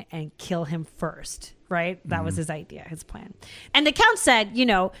 apartment and kill him first, right? That was his idea, his plan. And the Count said, you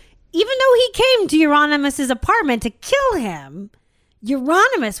know, even though he came to Euronymous' apartment to kill him,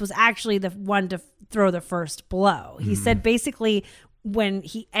 Euronymous was actually the one to throw the first blow. He said basically when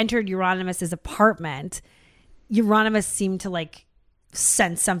he entered Euronymous' apartment, Euronymous seemed to like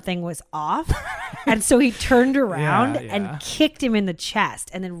sense something was off. And so he turned around and kicked him in the chest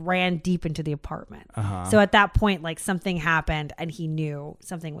and then ran deep into the apartment. So at that point, like something happened and he knew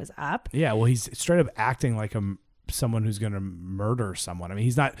something was up. Yeah, well, he's straight up acting like someone who's going to murder someone. I mean,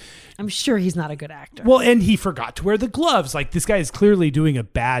 he's not... I'm sure he's not a good actor. Well, and he forgot to wear the gloves. Like, this guy is clearly doing a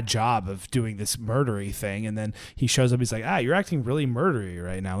bad job of doing this murdery thing. And then he shows up, he's like, you're acting really murdery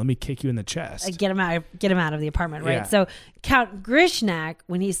right now. Let me kick you in the chest. Get him out of the apartment, right? Yeah. So Count Grishnek,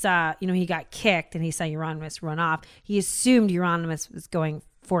 when he saw, you know, he got kicked and he saw Euronymous run off, he assumed Euronymous was going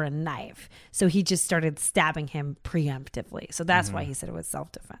for a knife. So he just started stabbing him preemptively. So that's why he said it was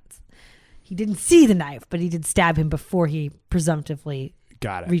self-defense. He didn't see the knife, but he did stab him before he presumptively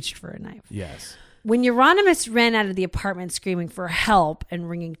reached for a knife. Yes. When Euronymous ran out of the apartment screaming for help and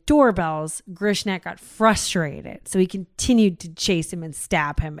ringing doorbells, Grishnek got frustrated. So he continued to chase him and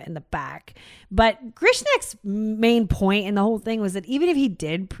stab him in the back. But Grishnek's main point in the whole thing was that even if he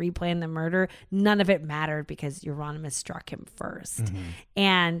did pre-plan the murder, none of it mattered because Euronymous struck him first.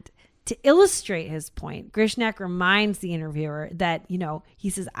 And to illustrate his point, Grishnek reminds the interviewer that, you know,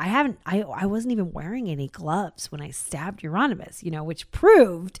 he says, I wasn't even wearing any gloves when I stabbed Euronymous, you know, which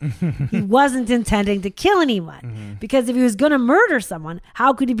proved he wasn't intending to kill anyone. Because if he was going to murder someone,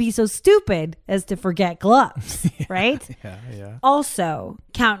 how could he be so stupid as to forget gloves, right? Yeah. Also,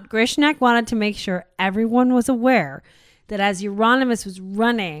 Count Grishnek wanted to make sure everyone was aware that as Euronymous was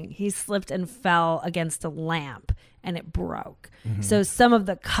running, he slipped and fell against a lamp and it broke. So some of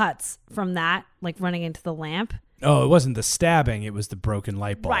the cuts from that, like running into the lamp. Oh, it wasn't the stabbing. It was the broken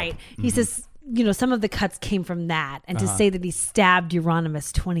light bulb. Right. He says, you know, some of the cuts came from that. And to say that he stabbed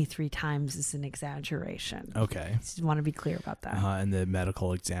Euronymous 23 times is an exaggeration. Okay. Just want to be clear about that. And the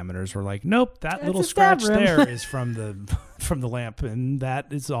medical examiners were like, nope, that little scratch there is from the lamp. And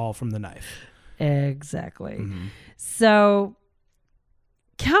that is all from the knife. Exactly. So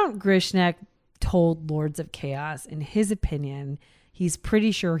Count Grishnek told Lords of Chaos, in his opinion, he's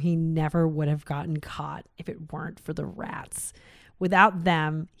pretty sure he never would have gotten caught if it weren't for the rats. Without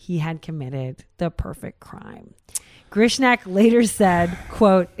them, he had committed the perfect crime. Grishnak later said,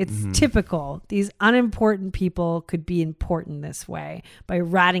 quote, "It's typical. These unimportant people could be important this way by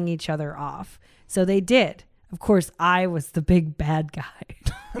ratting each other off. So they did. Of course, I was the big bad guy."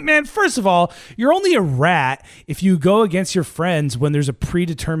 Man, first of all, you're only a rat if you go against your friends when there's a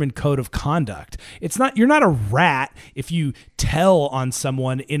predetermined code of conduct. You're not a rat if you tell on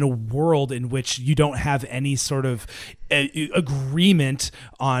someone in a world in which you don't have any sort of agreement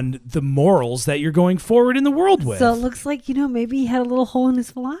on the morals that you're going forward in the world with. So it looks like, maybe he had a little hole in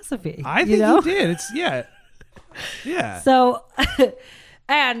his philosophy. I think he did. Yeah. So,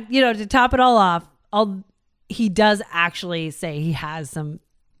 and, to top it all off, he does actually say he has some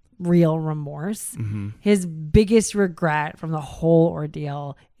real remorse. His biggest regret from the whole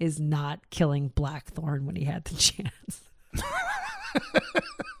ordeal is not killing Blackthorn when he had the chance.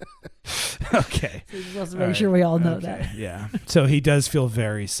 Okay. So just wants to make sure we all know that. Yeah. So he does feel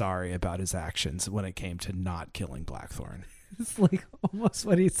very sorry about his actions when it came to not killing Blackthorn. It's like almost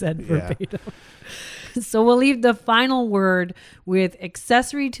what he said verbatim. Yeah. So we'll leave the final word with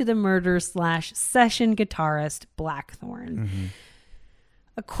accessory to the murder / session guitarist Blackthorn.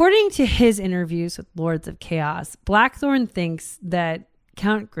 According to his interviews with Lords of Chaos, Blackthorn thinks that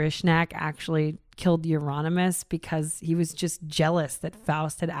Count Grishnak actually killed Euronymous because he was just jealous that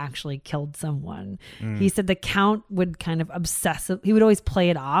Faust had actually killed someone. He said the Count would kind of he would always play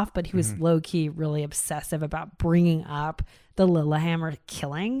it off, but he was low-key really obsessive about bringing up the Lillehammer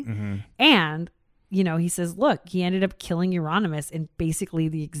killing. And, he says, look, he ended up killing Euronymous in basically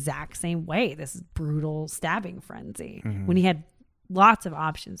the exact same way, this brutal stabbing frenzy, when he had lots of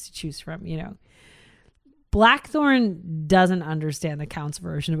options to choose from, Blackthorn doesn't understand the Count's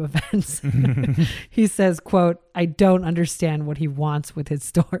version of events. He says, quote, "I don't understand what he wants with his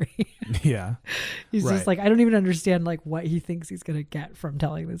story." Yeah. He's just like, I don't even understand what he thinks he's going to get from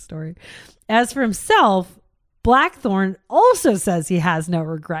telling this story. As for himself, Blackthorn also says he has no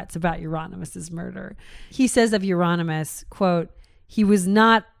regrets about Euronymous' murder. He says of Euronymous, quote, "He was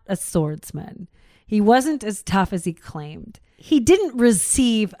not a swordsman. He wasn't as tough as he claimed. He didn't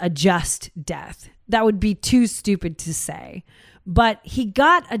receive a just death. That would be too stupid to say. But he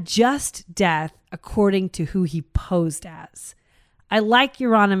got a just death according to who he posed as. I like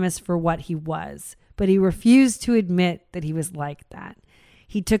Euronymous for what he was, but he refused to admit that he was like that.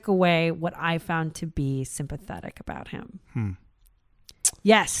 He took away what I found to be sympathetic about him."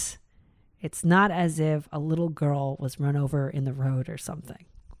 Yes, it's not as if a little girl was run over in the road or something.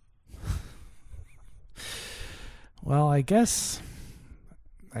 Well, I guess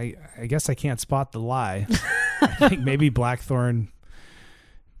I can't spot the lie. I think maybe Blackthorn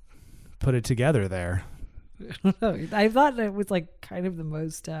put it together there. I thought it was kind of the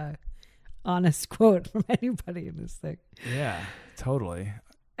most honest quote from anybody in this thing. Yeah, totally.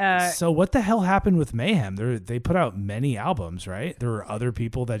 So what the hell happened with Mayhem? They put out many albums, right? There were other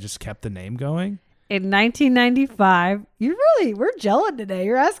people that just kept the name going. In 1995, we're gelling today.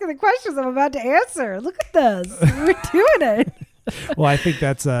 You're asking the questions I'm about to answer. Look at this. We're doing it. Well, I think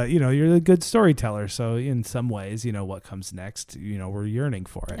that's, you're a good storyteller. So in some ways, what comes next, we're yearning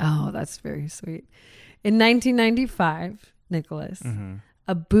for it. Oh, that's very sweet. In 1995, Nicholas,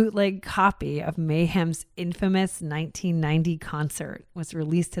 a bootleg copy of Mayhem's infamous 1990 concert was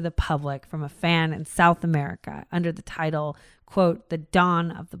released to the public from a fan in South America under the title, quote, "The Dawn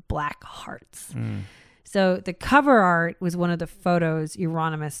of the Black Hearts." So the cover art was one of the photos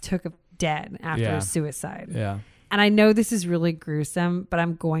Euronymous took of Dead after his suicide. Yeah. And I know this is really gruesome, but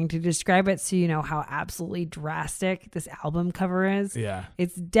I'm going to describe it so you know how absolutely drastic this album cover is. Yeah.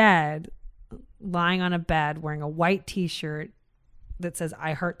 It's Dead lying on a bed wearing a white t-shirt that says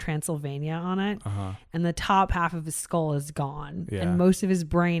 "I Heart Transylvania" on it. And the top half of his skull is gone. Yeah. And most of his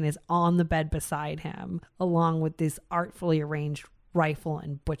brain is on the bed beside him, along with this artfully arranged rifle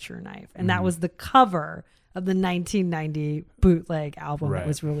and butcher knife. And that was the cover of the 1990 bootleg album that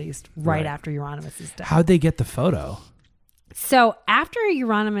was released right after Euronymous' death. How'd they get the photo? So after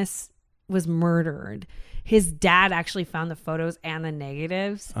Euronymous was murdered, his dad actually found the photos and the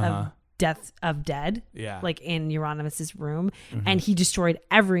negatives of Death of Dead, in Euronymous' room, and he destroyed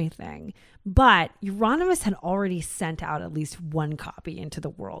everything. But Euronymous had already sent out at least one copy into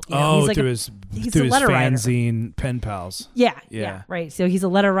the world. He's through his fanzine pen pals. Yeah, right. So he's a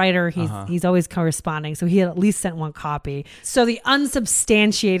letter writer. He's always corresponding. So he had at least sent one copy. So the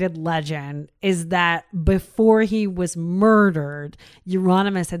unsubstantiated legend is that before he was murdered,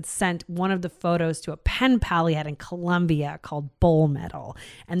 Euronymous had sent one of the photos to a pen pal he had in Colombia called Bull Metal.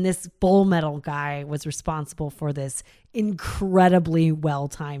 And this Bull Metal guy was responsible for this incredibly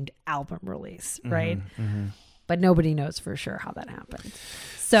well-timed album release, right? but nobody knows for sure how that happened.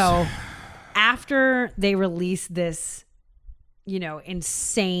 So after they released this,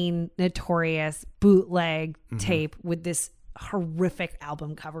 insane, notorious bootleg tape with this horrific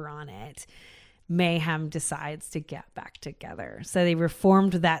album cover on it, Mayhem decides to get back together. So they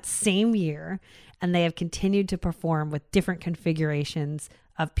reformed that same year, and they have continued to perform with different configurations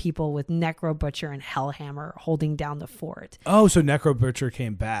of people with Necro Butcher and Hellhammer holding down the fort. Oh, so Necro Butcher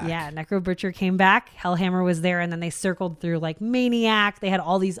came back. Yeah, Necro Butcher came back. Hellhammer was there, and then they circled through like Maniac. They had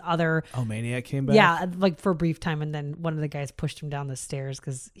all these other... Oh, Maniac came back? Yeah, like for a brief time, and then one of the guys pushed him down the stairs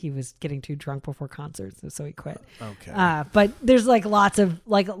because he was getting too drunk before concerts, so he quit. Okay. But there's lots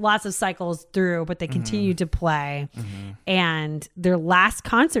of cycles through, but they continued to play. And their last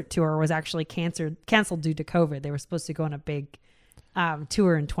concert tour was actually canceled due to COVID. They were supposed to go on a big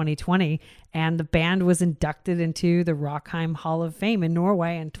tour in 2020, and the band was inducted into the Rockheim Hall of Fame in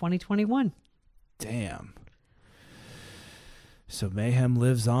Norway in 2021. Damn. So Mayhem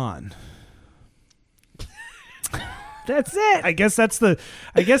lives on. That's it. I guess that's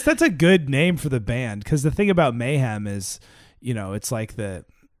a good name for the band, because the thing about Mayhem is, it's like the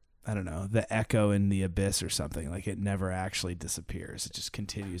echo in the abyss or something. Like, it never actually disappears. It just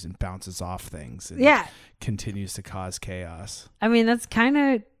continues and bounces off things and continues to cause chaos. I mean, I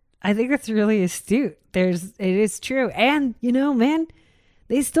think that's really astute. It is true. And, man,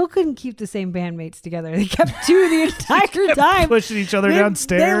 they still couldn't keep the same bandmates together. They kept two the entire time. Pushing each other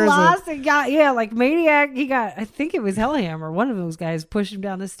downstairs. They lost and got, like Maniac, I think it was Hellhammer. One of those guys pushed him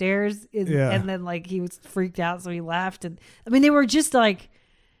down the stairs. And then, like, he was freaked out, so he left. And, I mean, they were just, like,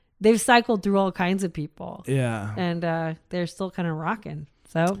 they've cycled through all kinds of people. Yeah. And they're still kind of rocking.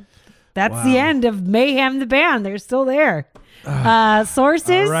 So that's the end of Mayhem the band. They're still there.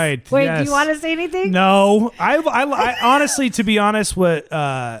 Sources? All right. Wait, yes. do you want to say anything? No. I honestly, to be honest,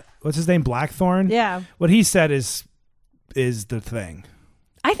 what's his name? Blackthorn? Yeah. What he said is the thing.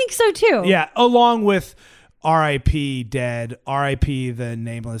 I think so too. Yeah. Along with R.I.P. Dead, R.I.P. the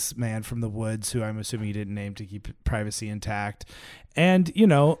nameless man from the woods, who I'm assuming he didn't name to keep privacy intact. And,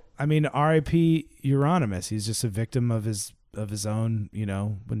 R.I.P. Euronymous. He's just a victim of his own,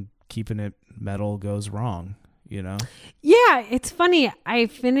 when keeping it metal goes wrong, Yeah, it's funny. I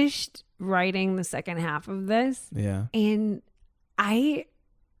finished writing the second half of this. Yeah. And I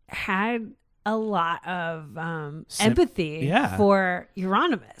had a lot of empathy for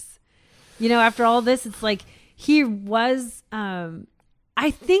Euronymous. After all this, it's like he was... I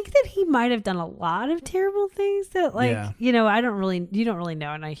think that he might have done a lot of terrible things that, you don't really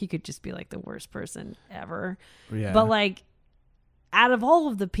know. And he could just be like the worst person ever. Yeah. But like, out of all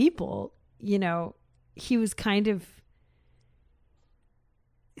of the people, he was kind of,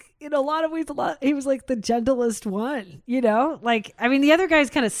 in a lot of ways, he was like the gentlest one, like, I mean, the other guys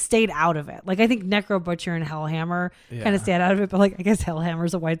kind of stayed out of it. Like, I think Necro Butcher and Hellhammer kind of stayed out of it, but like, I guess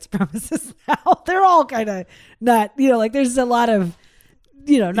Hellhammer's a white supremacist now. They're all kind of not, like there's a lot of,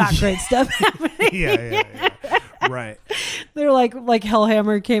 not great stuff happening. Yeah. Right. They're like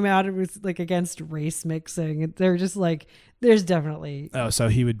Hellhammer came out and was like against race mixing. And they're just like, there's definitely. Oh, so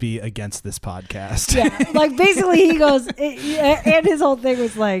he would be against this podcast. Yeah. Like basically he goes, and his whole thing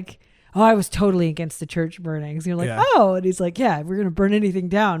was like, oh, I was totally against the church burnings. You're like, oh, and he's like, yeah, if we're going to burn anything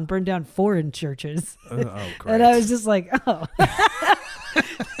down, burn down foreign churches. Oh, great. And I was just like, oh.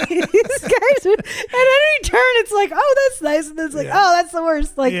 These guys would, at any turn it's like, oh, that's nice, and then it's like, oh, that's the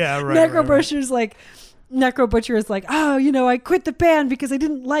worst. Like, Necro Butcher's like, Necro Butcher is like, oh, I quit the band because I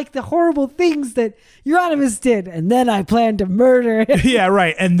didn't like the horrible things that Euronymous did, and then I planned to murder him. Yeah,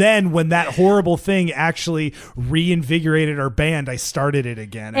 right. And then when that horrible thing actually reinvigorated our band, I started it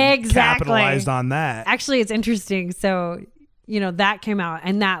again and capitalized on that. Actually, it's interesting. So, that came out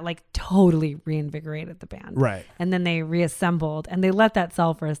and that like totally reinvigorated the band. Right. And then they reassembled and they let that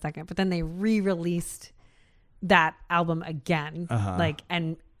sell for a second, but then they re-released that album again. Like,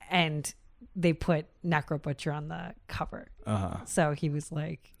 and they put Necro Butcher on the cover. So he was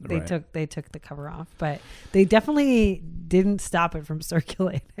like, they took the cover off, but they definitely didn't stop it from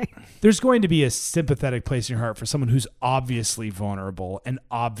circulating. There's going to be a sympathetic place in your heart for someone who's obviously vulnerable and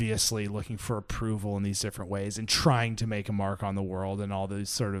obviously looking for approval in these different ways and trying to make a mark on the world and all those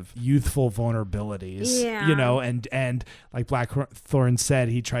sort of youthful vulnerabilities, and like Blackthorn said,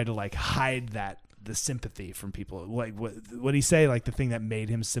 he tried to like hide the sympathy from people. Like what he say, like the thing that made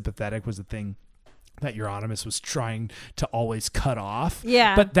him sympathetic was the thing that Euronymous was trying to always cut off.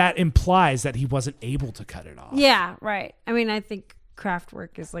 Yeah. But that implies that he wasn't able to cut it off. Yeah, right. I mean, I think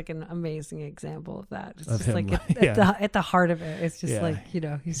Kraftwerk is like an amazing example of that. It's Of just him, like yeah. at the heart of it. It's just Yeah. like, you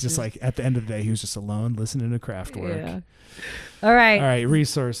know, He's just like at the end of the day, he was just alone listening to Kraftwerk. yeah. All right. All right,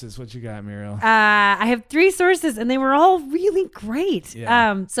 resources. What you got, Muriel? I have 3 sources and they were all really great.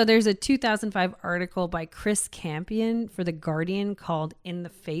 Yeah. So there's a 2005 article by Chris Campion for The Guardian called In the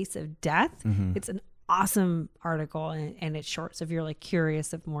Face of Death. Mm-hmm. It's an awesome article and it's short. So if you're like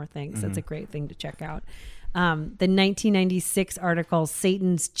curious of more things, that's a great thing to check out. The 1996 article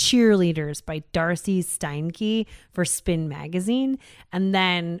Satan's Cheerleaders by Darcy Steinke for Spin Magazine. And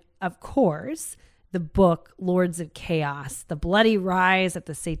then, of course, the book Lords of Chaos, The Bloody Rise of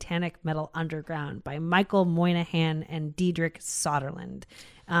the Satanic Metal Underground by Michael Moynihan and Diedrich Soderlund.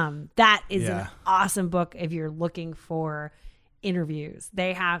 That is an awesome book if you're looking for interviews.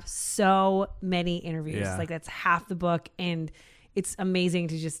 They have so many interviews. Yeah. Like that's half the book, and it's amazing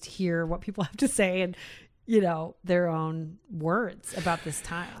to just hear what people have to say and, you know, their own words about this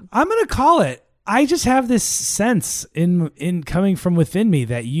time. I'm going to call it. I just have this sense in coming from within me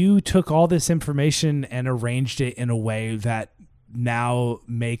that you took all this information and arranged it in a way that now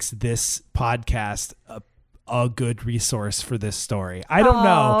makes this podcast a good resource for this story. I don't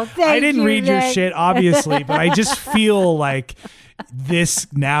know. I didn't read your shit, obviously, but I just feel like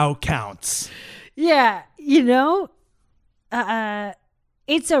this now counts. Yeah. You know,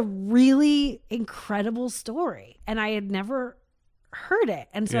 it's a really incredible story, and I had never heard it.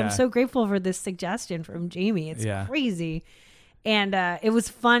 And so I'm so grateful for this suggestion from Jamie. It's crazy. And it was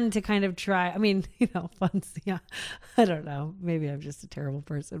fun to kind of try. I mean, you know, fun. Yeah, I don't know. Maybe I'm just a terrible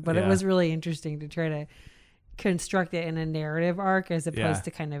person, but it was really interesting to try to construct it in a narrative arc as opposed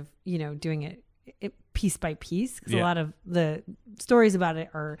to kind of, you know, doing it piece by piece. Because a lot of the stories about it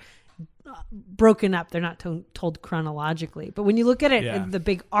are broken up. They're not told chronologically. But when you look at it, the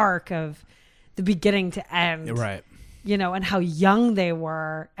big arc of the beginning to end, right? You know, and how young they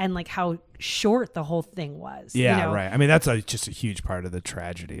were and like how short the whole thing was. Yeah, you know? right. I mean, that's just a huge part of the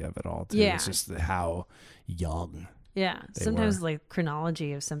tragedy of it all, too. Yeah. It's just how young. Yeah. Sometimes like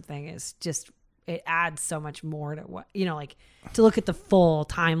chronology of something is just, it adds so much more to what, you know, like to look at the full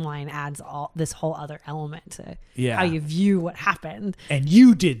timeline adds all this whole other element to how you view what happened. And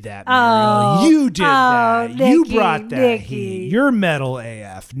you did that, Muriel. You did that. Nikki, you brought that Nikki. heat. You're metal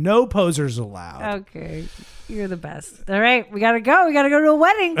AF. No posers allowed. Okay. You're the best. All right. We got to go. We got to go to a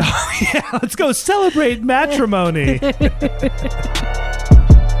wedding. Yeah, let's go celebrate matrimony.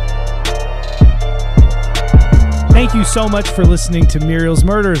 Thank you so much for listening to Muriel's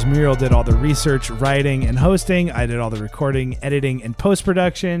Murders. Muriel did all the research, writing, and hosting. I did all the recording, editing, and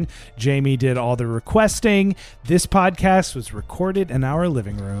post-production. Jamie did all the requesting. This podcast was recorded in our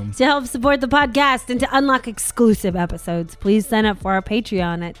living room. To help support the podcast and to unlock exclusive episodes, please sign up for our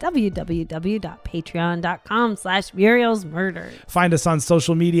Patreon at www.patreon.com/Muriel's Murders. Find us on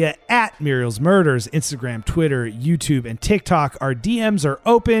social media at Muriel's Murders, Instagram, Twitter, YouTube, and TikTok. Our DMs are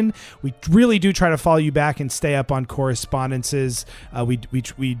open. We really do try to follow you back and stay up on correspondences. We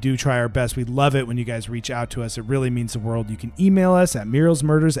do try our best. We love it when you guys reach out to us. It really means the world. You can email us at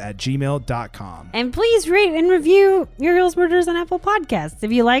murielsmurders@gmail.com. And please rate and review Muriel's Murders on Apple Podcasts.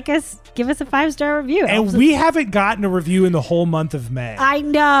 If you like us, give us a 5-star review. And we haven't gotten a review in the whole month of May. I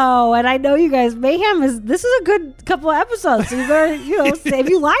know, and I know you guys. This is a good couple of episodes. So you better, you know, say if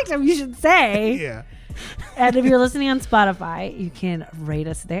you liked them, you should say. Yeah. And if you're listening on Spotify, you can rate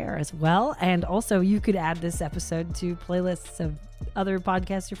us there as well. And also, you could add this episode to playlists of other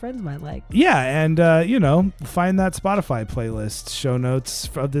podcasts your friends might like. Yeah, and, you know, find that Spotify playlist, show notes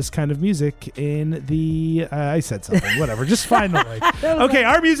of this kind of music in the... I said something, whatever. Just find the link. Okay,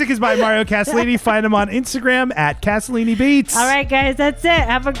 our music is by Mario Castellini. Find him on Instagram at Castellini Beats. All right, guys, that's it.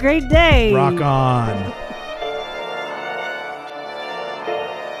 Have a great day. Rock on.